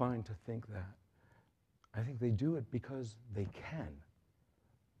less inclined to think that. I think they do it because they can.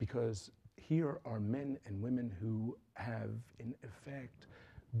 Because here are men and women who have, in effect,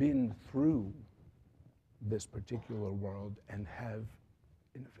 been through this particular world and have,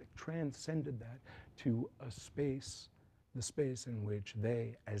 in effect, transcended that to a space, the space in which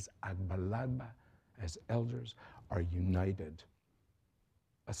they, as Agbalagba, as elders, are united.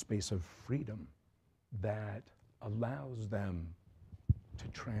 A space of freedom that allows them to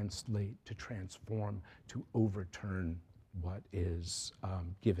translate, to transform, to overturn what is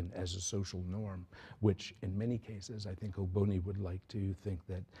given as a social norm, which in many cases I think Ògbóni would like to think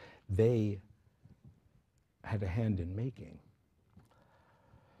that they had a hand in making.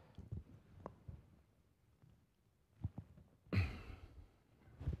 Let's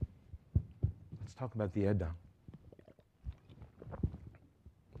talk about the Edan.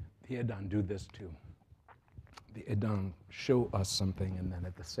 The Edan do this too. The Edan show us something and then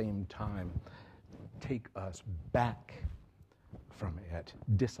at the same time take us back from it,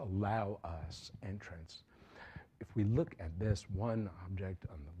 disallow us entrance. If we look at this one object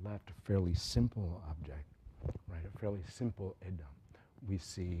on the left, a fairly simple object, right, a fairly simple Edan, we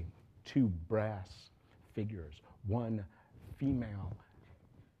see two brass figures, one female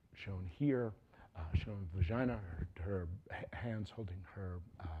shown here, shown vagina, her hands holding her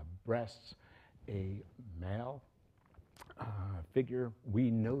breasts, a male figure. We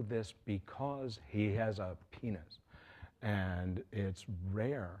know this because he has a penis. And it's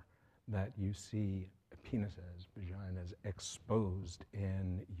rare that you see penises, vaginas exposed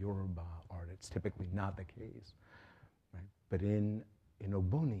in Yoruba art. It's typically not the case, right? But in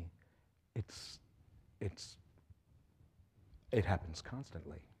Ògbóni, it happens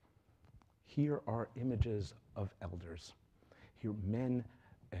constantly. Here are images of elders. Here, men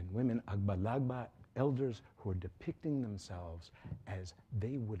and women, Agbalagba, elders who are depicting themselves as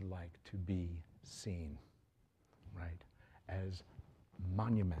they would like to be seen, right? As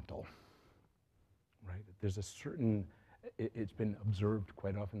monumental, right? There's a certain, it's been observed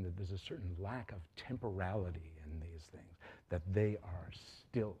quite often that there's a certain lack of temporality in these things, that they are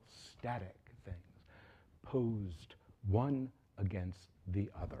still static things, posed one against the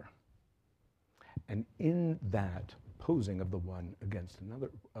other. And in that posing of the one against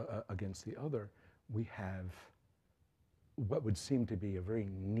against the other, we have what would seem to be a very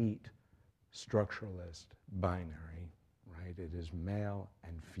neat structuralist binary, right? It is male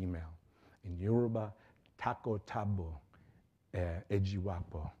and female. In Yoruba, tako tabo,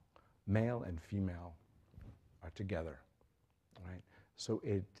 ejiwapo. Male and female are together, right? So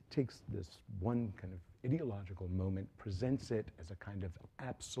it takes this one kind of ideological moment, presents it as a kind of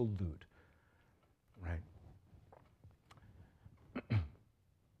absolute, right?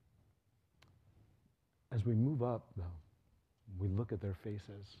 As we move up, though, we look at their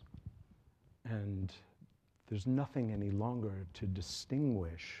faces, and there's nothing any longer to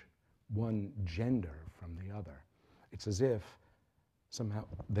distinguish one gender from the other. It's as if somehow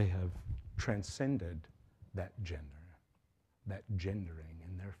they have transcended that gender, that gendering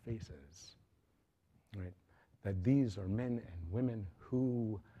in their faces, right? That these are men and women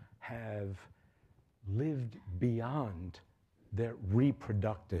who have lived beyond their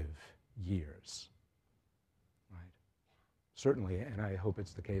reproductive years, right? Certainly, and I hope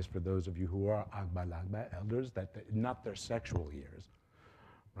it's the case for those of you who are agbalagba, elders, that not their sexual years,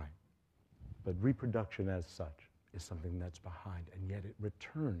 right? But reproduction as such is something that's behind, and yet it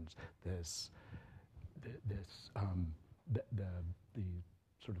returns this, the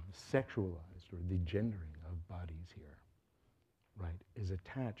sort of sexualized or the gendering of bodies here, right, is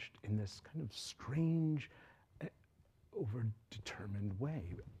attached in this kind of strange, overdetermined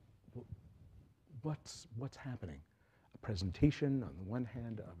way. What's happening? A presentation on the one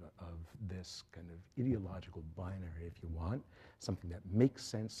hand of this kind of ideological binary, if you want, something that makes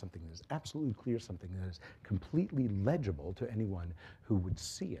sense, something that is absolutely clear, something that is completely legible to anyone who would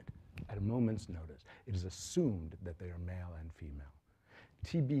see it at a moment's notice. It is assumed that they are male and female.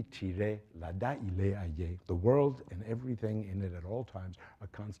 Tibi tire lada ile aye. The world and everything in it at all times are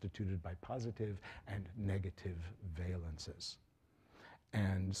constituted by positive and negative valences.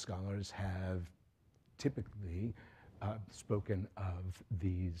 And scholars have typically spoken of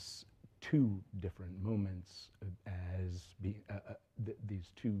these two different moments as being,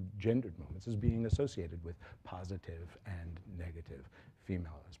 these two gendered moments as being associated with positive and negative.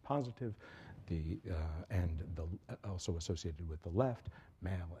 Female as positive, also associated with the left,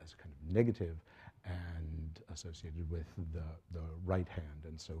 male as kind of negative, and associated with the right hand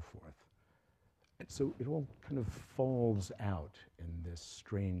and so forth. And so it all kind of falls out in this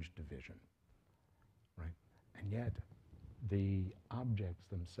strange division, right? And yet the objects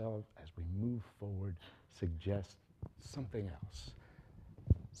themselves, as we move forward, suggest something else.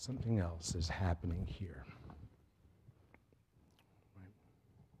 Something else is happening here.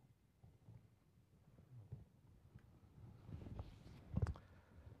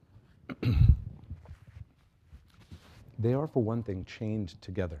 They are, for one thing, chained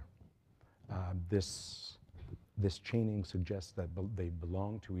together. This chaining suggests that they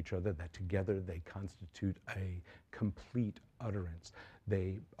belong to each other, that together they constitute a complete utterance.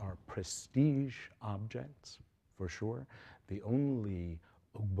 They are prestige objects, for sure. The only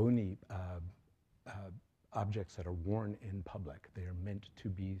Ògbóni objects that are worn in public. They are meant to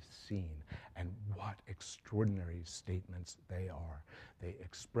be seen. And what extraordinary statements they are. They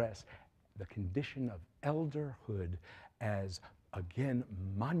express the condition of elderhood as, again,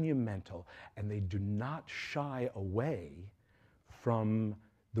 monumental, and they do not shy away from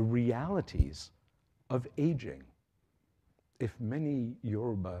the realities of aging. If many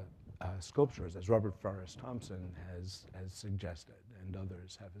Yoruba sculptures, as Robert Forrest Thompson has suggested, and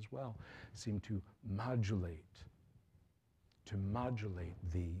others have as well, seem to modulate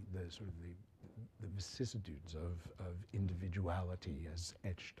the sort of the vicissitudes of individuality as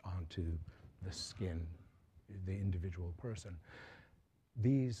etched onto the skin, the individual person.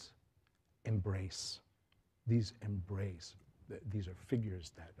 These are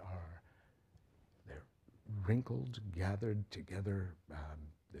figures that they're wrinkled, gathered together.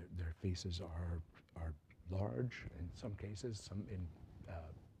 Their faces are large in some cases,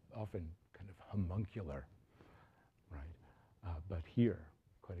 often kind of homuncular, right? But here,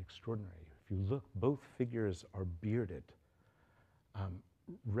 quite extraordinary. If you look, both figures are bearded,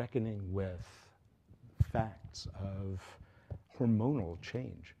 reckoning with facts of hormonal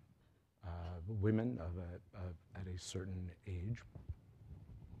change. Women at a certain age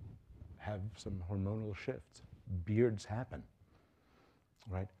have some hormonal shifts. Beards happen,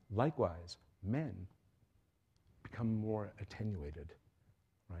 right? Likewise, men become more attenuated,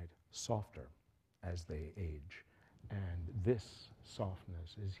 right? Softer as they age. And this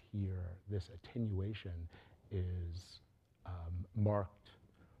softness is here, this attenuation is marked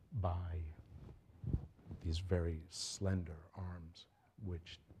by these very slender arms,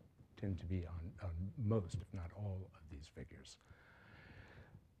 which tend to be on most, if not all, of these figures.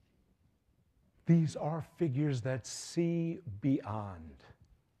 These are figures that see beyond.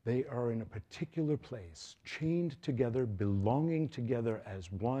 They are in a particular place, chained together, belonging together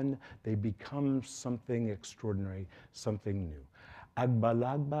as one. They become something extraordinary, something new.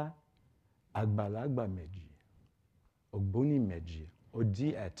 Agbalagba meji, Ògbóni meji,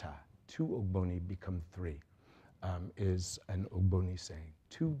 odi eta, 2 Ògbóni become 3, is an Ògbóni saying.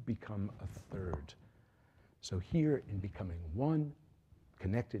 2 become a 3rd. So here, in becoming 1,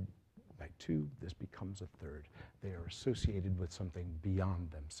 connected by 2, this becomes a 3rd. They are associated with something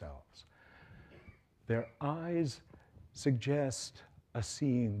beyond themselves. Their eyes suggest a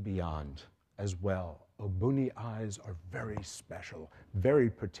seeing beyond as well. Ògbóni eyes are very special, very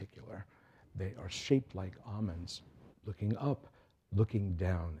particular. They are shaped like almonds, looking up, looking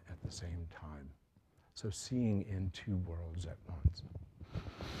down at the same time. So seeing in 2 worlds at once.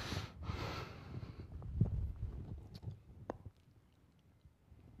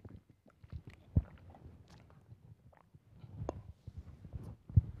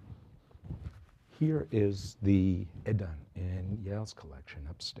 Here is the Edan in Yale's collection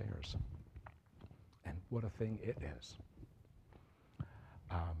upstairs. And what a thing it is.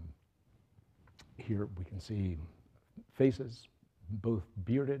 Here we can see faces, both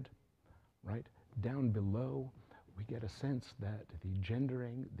bearded, right? Down below, we get a sense that the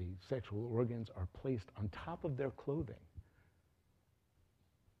gendering, the sexual organs are placed on top of their clothing.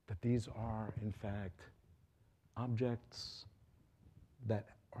 That these are, in fact, objects that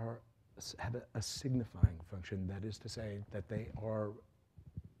have a signifying function. That is to say that they are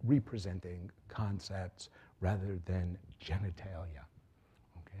representing concepts rather than genitalia.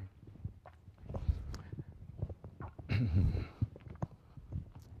 Okay.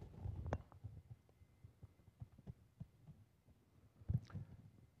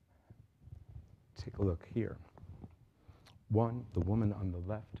 Take a look here. One, the woman on the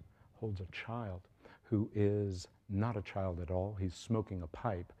left holds a child who is not a child at all. He's smoking a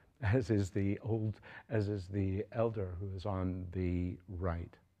pipe, as is the elder who is on the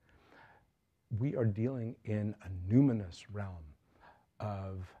right. We are dealing in a numinous realm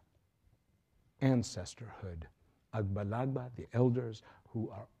of ancestorhood. Agbalagba, the elders, who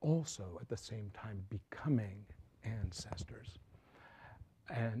are also at the same time becoming ancestors.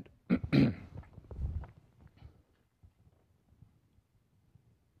 And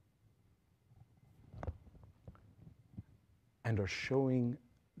and are showing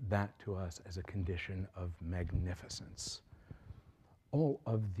that to us as a condition of magnificence. All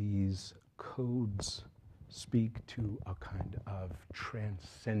of these codes speak to a kind of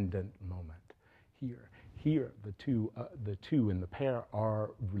transcendent moment. Here, the two in the pair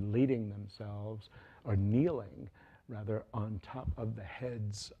are relating themselves, are kneeling, rather, on top of the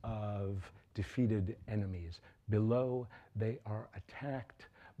heads of defeated enemies. Below, they are attacked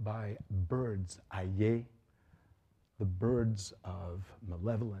by birds, aye, the birds of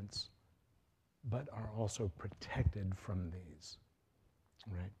malevolence, but are also protected from these,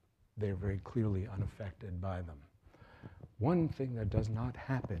 right? They're very clearly unaffected by them. One thing that does not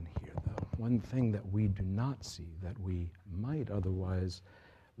happen here, though, one thing that we do not see that we might otherwise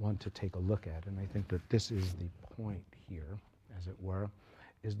want to take a look at, and I think that this is the point here, as it were,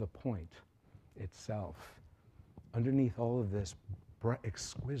 is the point itself. Underneath all of this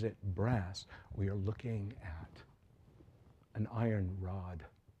exquisite brass, we are looking at an iron rod,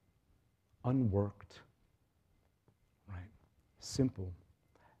 unworked, right? Simple,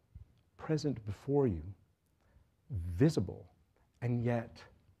 present before you, visible, and yet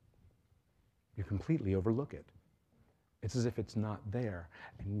you completely overlook it. It's as if it's not there.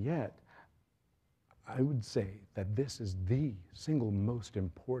 And yet, I would say that this is the single most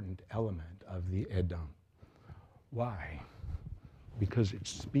important element of the Edan. Why? Because it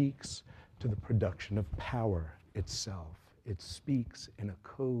speaks to the production of power itself. It speaks in a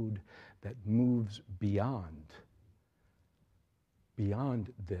code that moves beyond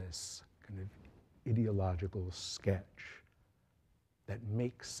this kind of ideological sketch that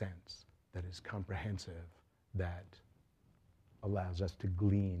makes sense, that is comprehensive, that allows us to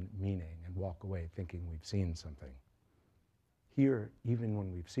glean meaning and walk away thinking we've seen something. Here, even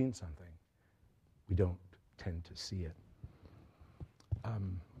when we've seen something, we don't tend to see it.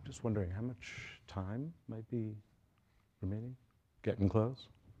 I'm just wondering how much time might be remaining? Getting close?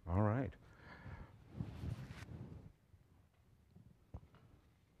 All right.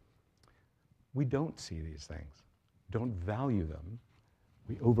 We don't see these things, don't value them,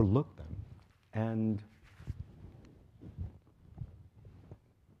 we overlook them, and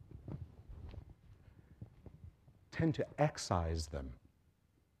tend to excise them.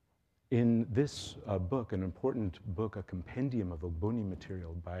 In this book, an important book, a compendium of Ògbóni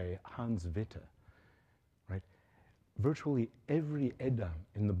material by Hans Witte, right? Virtually every Edan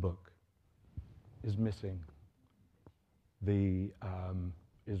in the book is missing the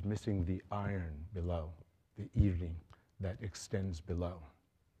iron below, the earring that extends below.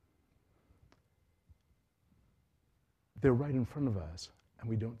 They're right in front of us, and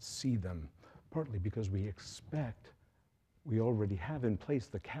we don't see them, partly because we already have in place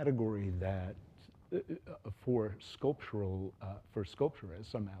the category that for sculpture as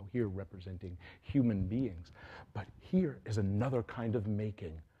somehow here representing human beings. But here is another kind of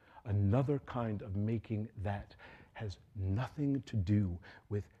making that has nothing to do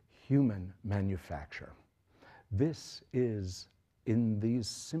with human manufacture. This is, in these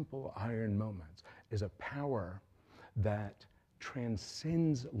simple iron moments, is a power that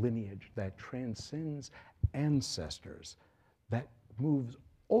transcends lineage, that transcends ancestors, that moves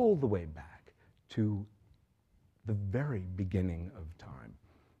all the way back to the very beginning of time.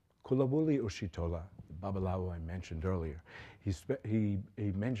 Kulawuli Oshitola, the Babalawo I mentioned earlier, he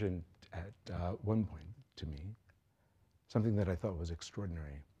mentioned at one point to me something that I thought was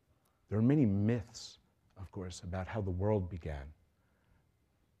extraordinary. There are many myths, of course, about how the world began,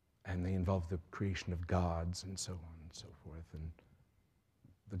 and they involve the creation of gods and so on and so forth. And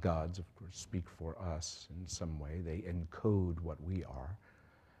the gods, of course, speak for us in some way. They encode what we are.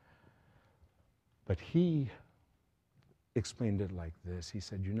 But he explained it like this. He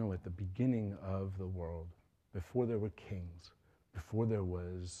said, you know, at the beginning of the world, before there were kings, before there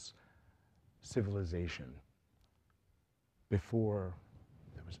was civilization, before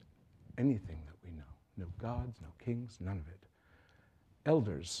there was anything that we know, no gods, no kings, none of it,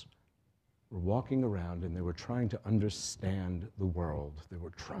 elders were walking around and they were trying to understand the world. They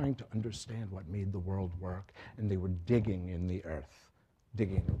were trying to understand what made the world work, and they were digging in the earth.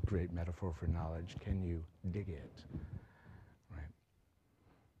 Digging, a great metaphor for knowledge. Can you dig it? Right?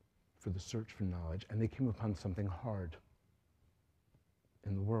 For the search for knowledge. And they came upon something hard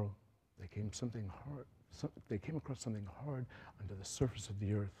in the world. They came across something hard under the surface of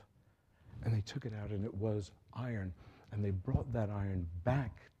the earth. And they took it out, and it was iron. And they brought that iron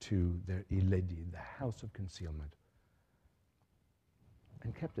back to their iledi, the house of concealment,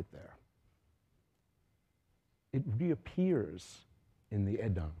 and kept it there. It reappears in the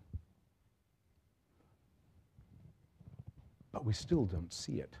Edan, but we still don't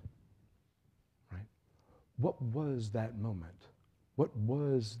see it, right? What was that moment? What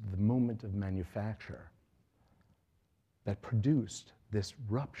was the moment of manufacture that produced this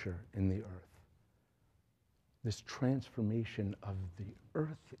rupture in the earth? This transformation of the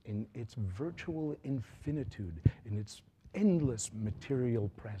earth in its virtual infinitude, in its endless material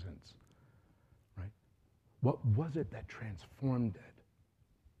presence, right? What was it that transformed it?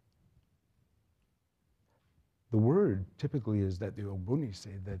 The word typically is that the Ògbóni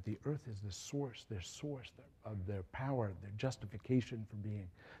say that the earth is the source of their power, their justification for being,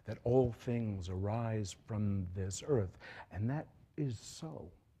 that all things arise from this earth, and that is so.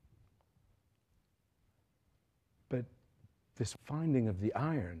 But this finding of the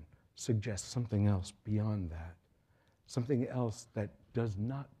iron suggests something else beyond that, something else that does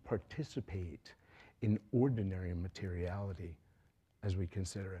not participate in ordinary materiality as we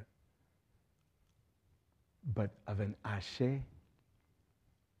consider it, but of an ashe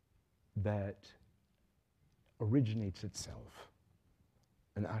that originates itself,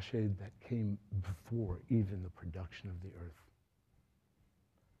 an ashe that came before even the production of the earth.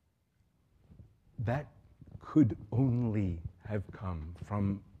 That could only have come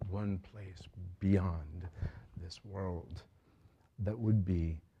from one place beyond this world that would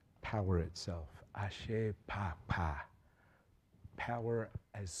be power itself. Ashe pa pa. Power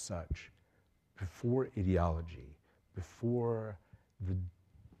as such, before ideology, before the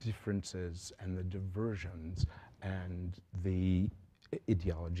differences and the diversions and the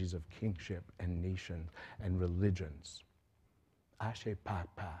ideologies of kingship and nation and religions. Ashe pa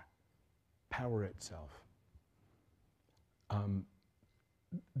pa. Power itself.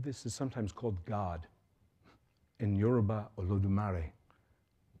 This is sometimes called God. In Yoruba, Olódùmáre.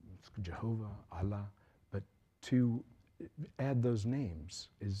 It's Jehovah, Allah, but to add those names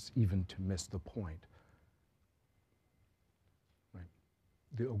is even to miss the point. Right?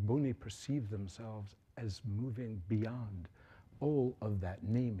 The Ògbóni perceive themselves as moving beyond all of that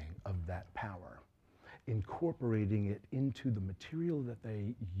naming of that power, incorporating it into the material that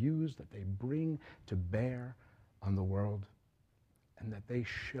they use, that they bring to bear on the world, and that they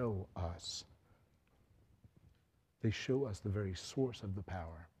show us. They show us the very source of the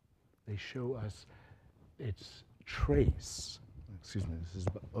power. They show us its trace, excuse me, this is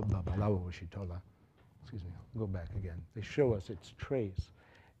Babalawo Shitola, excuse me, I'll go back again. They show us its trace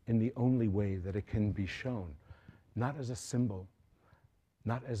in the only way that it can be shown, not as a symbol,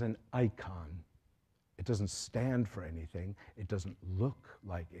 not as an icon. It doesn't stand for anything, it doesn't look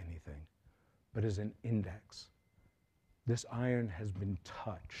like anything, but as an index. This iron has been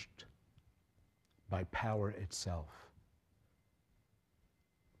touched by power itself.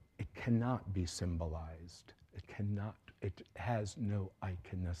 It cannot be symbolized. It has no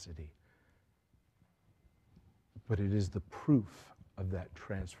iconicity. But it is the proof of that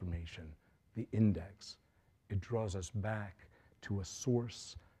transformation, the index. It draws us back to a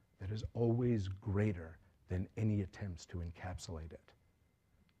source that is always greater than any attempts to encapsulate it.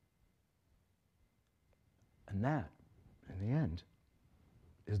 And that, in the end,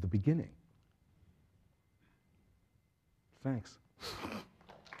 is the beginning. Thanks.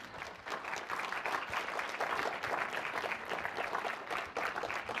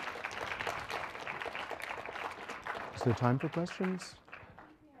 Is there time for questions?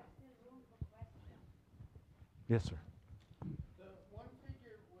 Yes, sir. The one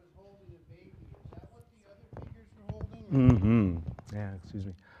figure was holding a baby. Is that what the other figures were holding? Mm-hmm. Yeah, excuse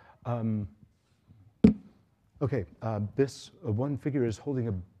me. Okay, this one figure is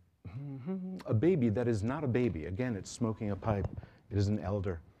holding a baby that is not a baby. Again, it's smoking a pipe. It is an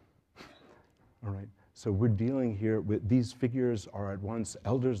elder. All right. So we're dealing here with these figures are at once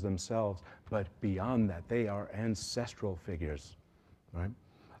elders themselves, but beyond that, they are ancestral figures. Right.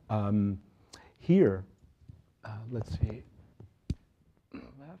 Here, let's see.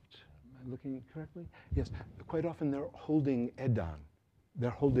 Left. Am I looking correctly? Yes. Quite often they're holding Edan. They're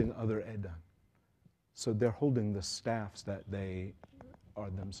holding other Edan. So they're holding the staffs that they are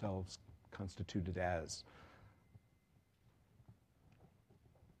themselves constituted as.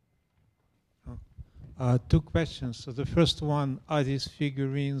 Two questions. So the first one, are these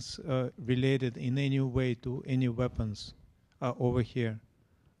figurines related in any way to any weapons over here?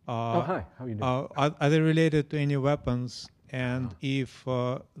 Oh, hi. How are you doing? Are they related to any weapons, and if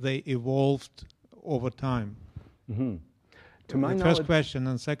they evolved over time? Mm-hmm. To my the knowledge, first question,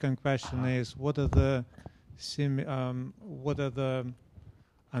 and second question is, what are the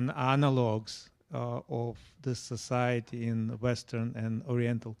analogs of this society in Western and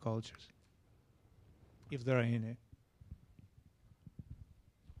Oriental cultures, if there are any?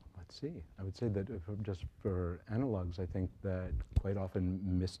 Let's see. I would say that just for analogs, I think that quite often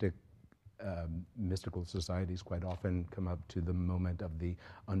mystical societies quite often come up to the moment of the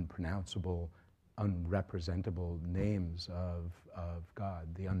unpronounceable, unrepresentable names of God,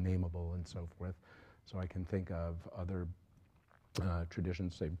 the unnameable and so forth. So I can think of other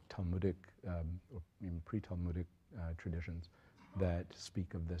traditions, say Talmudic or even pre-Talmudic traditions that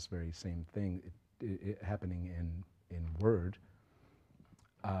speak of this very same thing it happening in word.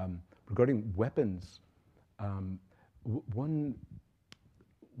 Regarding weapons, one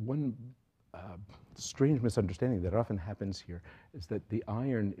strange misunderstanding that often happens here is that the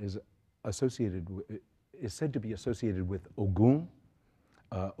iron is said to be associated with Ogun.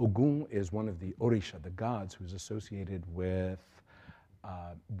 Ogun is one of the Orisha, the gods, who's associated with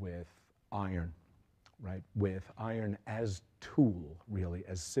iron, right? With iron as tool, really,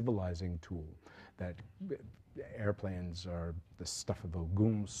 as civilizing tool. That airplanes are the stuff of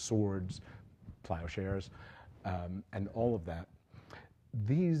Ogun, swords, plowshares, and all of that.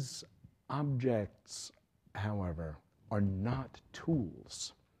 These objects, however, are not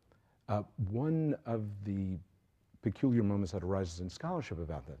tools. One of the peculiar moments that arises in scholarship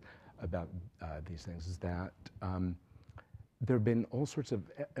about these things is that there have been all sorts of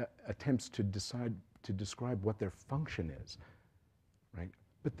attempts to describe what their function is, right?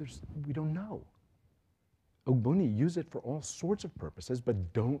 But we don't know. Ògbóni use it for all sorts of purposes,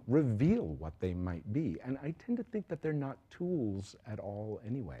 but don't reveal what they might be. And I tend to think that they're not tools at all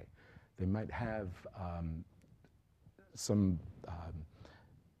anyway. They might have some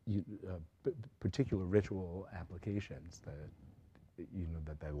particular ritual applications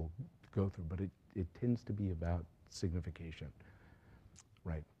that they will go through, but it tends to be about signification,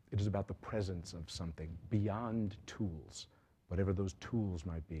 right? It is about the presence of something beyond tools, whatever those tools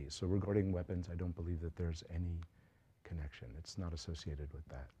might be. So regarding weapons, I don't believe that there's any connection. It's not associated with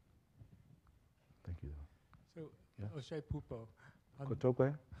that. Thank you. So, Yeah. Oshay Pupo.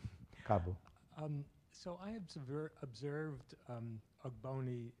 Kotokwe? Cabo. So I observed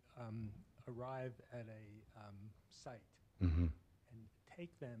Ògbóni arrive at a site Mm-hmm. and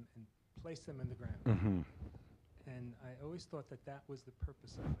take them and place them in the ground. Mm-hmm. And I always thought that was the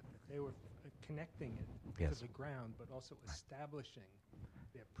purpose of it, that they were connecting it Yes. to the ground, but also establishing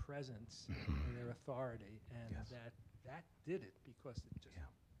their presence and their authority, and Yes. that did it because it just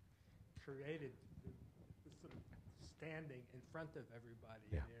created the sort of standing in front of everybody,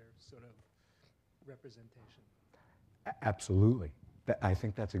 their sort of representation. Absolutely. I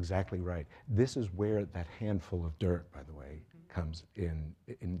think that's exactly right. This is where that handful of dirt, by the way, comes in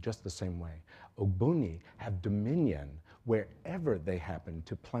just the same way. Ògbóni have dominion wherever they happen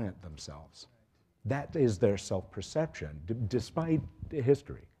to plant themselves. That is their self-perception, despite the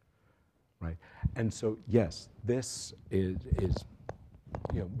history, right? And so, yes, this is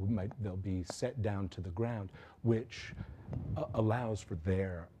they'll be set down to the ground, which allows for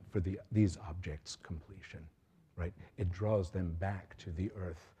these objects' completion, right? It draws them back to the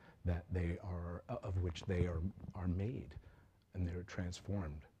earth that they are, of which they are made, and they're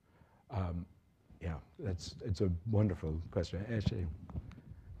transformed. It's a wonderful question. Actually,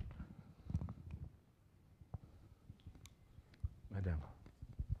 Madame.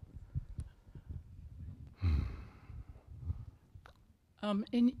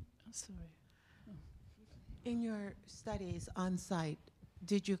 In your studies on site,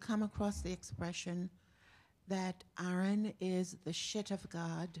 did you come across the expression that Aaron is the shit of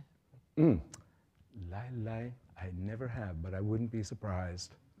God? Lie, I never have, but I wouldn't be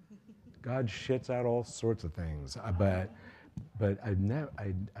surprised. God shits out all sorts of things, but I'd not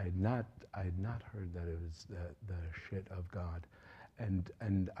heard that it was the shit of God,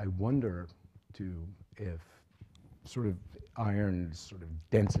 and I wonder too if sort of iron's sort of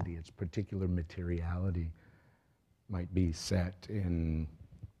density, its particular materiality, might be set in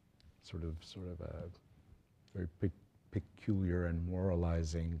sort of a very peculiar and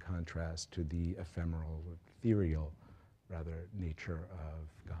moralizing contrast to the ephemeral, ethereal, rather, nature of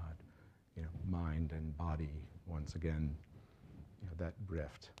God. Mind and body, once again, that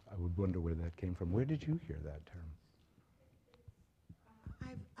rift. I would wonder where that came from. Where did you hear that term?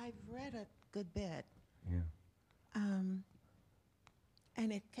 I've read a good bit. Yeah.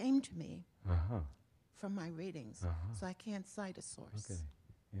 And it came to me from my readings, so I can't cite a source. Okay.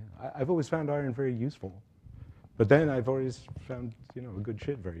 Yeah. I've always found iron very useful, but then I've always found a good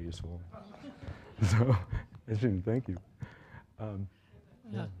shit very useful. So, thank you.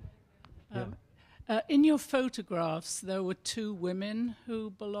 In your photographs, there were two women who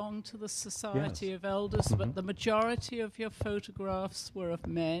belonged to the Society of Elders, but the majority of your photographs were of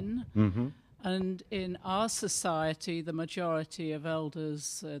men. And in our society, the majority of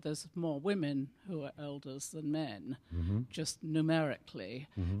elders, there's more women who are elders than men, just numerically.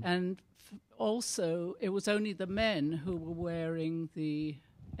 And also, it was only the men who were wearing the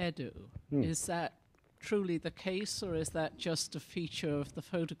edu. Is that truly the case, or is that just a feature of the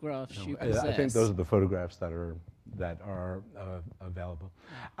photographs you possess? I think those are the photographs that are available.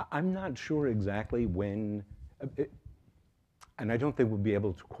 I'm not sure exactly when, and I don't think we'll be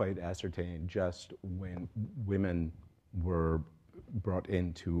able to quite ascertain just when women were brought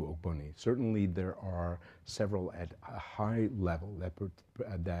into Ògbóni. Certainly, there are several at a high level that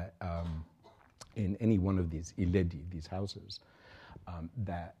in any one of these iledi, these houses,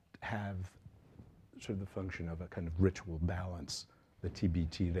 that have sort of the function of a kind of ritual balance, the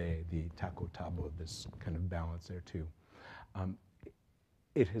tibitire, the takotabo, this kind of balance there too.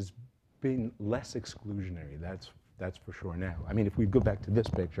 It has been less exclusionary, that's for sure now. I mean, if we go back to this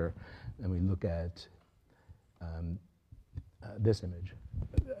picture and we look at this image,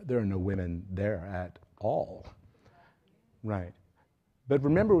 there are no women there at all, right? But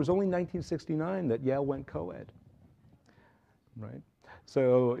remember, it was only 1969 that Yale went co-ed, right?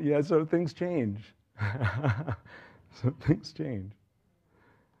 So, so things change. So things change.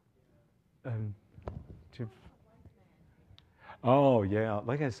 Oh, yeah.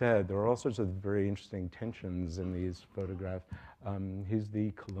 Like I said, there are all sorts of very interesting tensions in these photographs. He's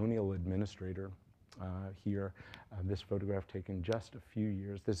the colonial administrator here. This photograph taken just a few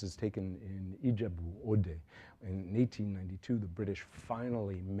years. This is taken in Ijebu-Ode. In 1892, the British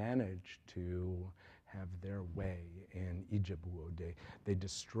finally managed to have their way in Ijebu-Ode. They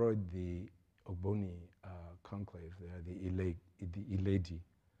destroyed the Ògbóni conclave, the Iledi.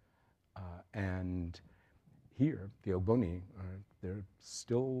 And here, the Ògbóni, they're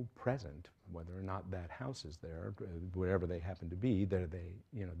still present, whether or not that house is there, wherever they happen to be, there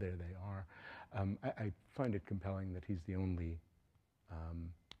they are. I find it compelling that he's the only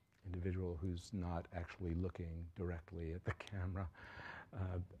individual who's not actually looking directly at the camera.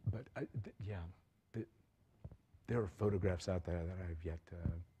 But there are photographs out there that I've yet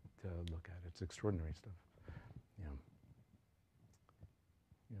to look at. It's extraordinary stuff.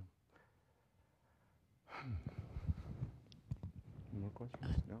 More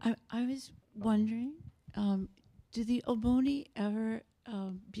questions? No? I was wondering, do the Ògbóni ever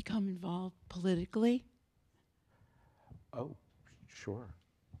become involved politically? Oh, sure.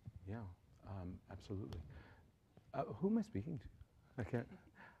 Yeah, absolutely. Who am I speaking to? I can't.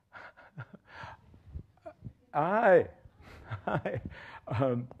 Hi. Hi.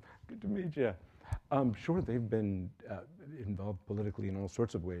 Good to meet you. Sure, they've been involved politically in all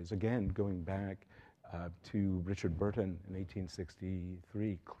sorts of ways. Again, going back to Richard Burton in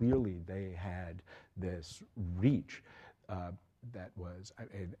 1863, clearly they had this reach that was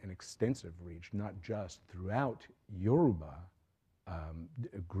an extensive reach, not just throughout Yoruba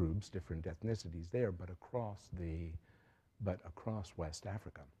groups, different ethnicities there, but across West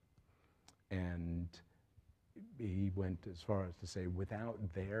Africa. And he went as far as to say, without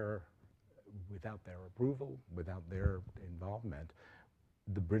their approval, without their involvement,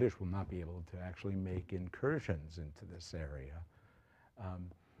 the British will not be able to actually make incursions into this area.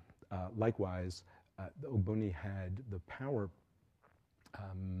 Likewise, the Ògbóni had the power,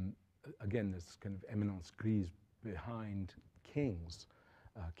 again, this kind of eminence grise behind kings.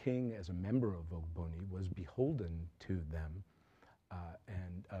 King, as a member of Ògbóni, was beholden to them,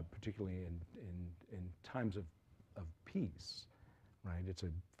 and particularly in times of peace, right? It's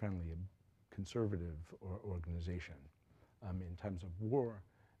a fairly conservative organization. In times of war,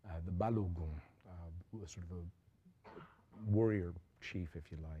 the Balogun was sort of a warrior chief,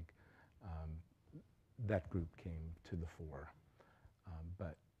 if you like. That group came to the fore.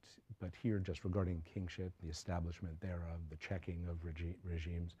 But here, just regarding kingship, the establishment thereof, the checking of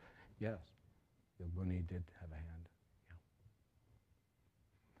regimes, yes, the Ògbóni did have a hand. Yeah.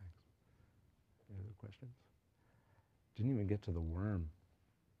 Thanks. Any other questions? Didn't even get to the worm.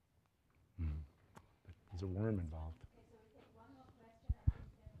 But there's a worm involved. Okay, so we take one more question, and then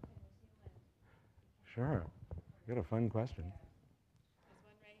we can resume. Sure. You got a fun question. There's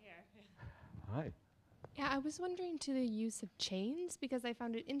one right here. Hi. Yeah, I was wondering to the use of chains, because I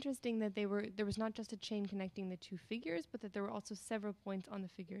found it interesting that there was not just a chain connecting the two figures, but that there were also several points on the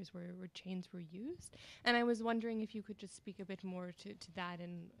figures where chains were used. And I was wondering if you could just speak a bit more to that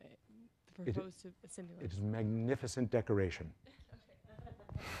and the proposed simulation. It is magnificent decoration.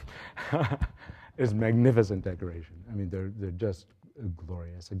 It's magnificent decoration. I mean, they're just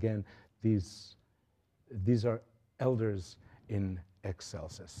glorious. Again, these are elders in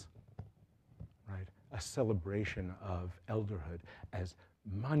excelsis, right? A celebration of elderhood as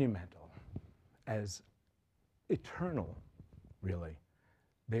monumental, as eternal, really.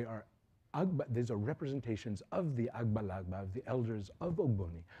 These are representations of the Agbalagba, of the elders of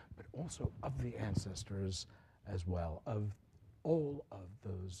Ògbóni, but also of the ancestors as well, of all of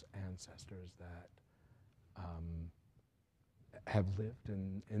those ancestors that have lived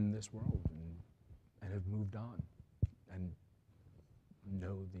in this world and have moved on and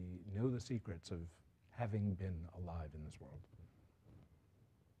know the secrets of having been alive in this world.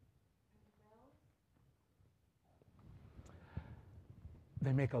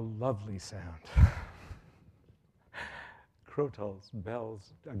 They make a lovely sound. Crotals,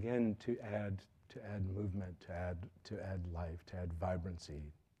 bells, again to add movement, to add life, to add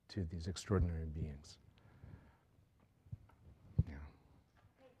vibrancy to these extraordinary beings. Yeah.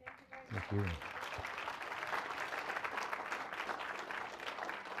 Thank you very much. Thank you.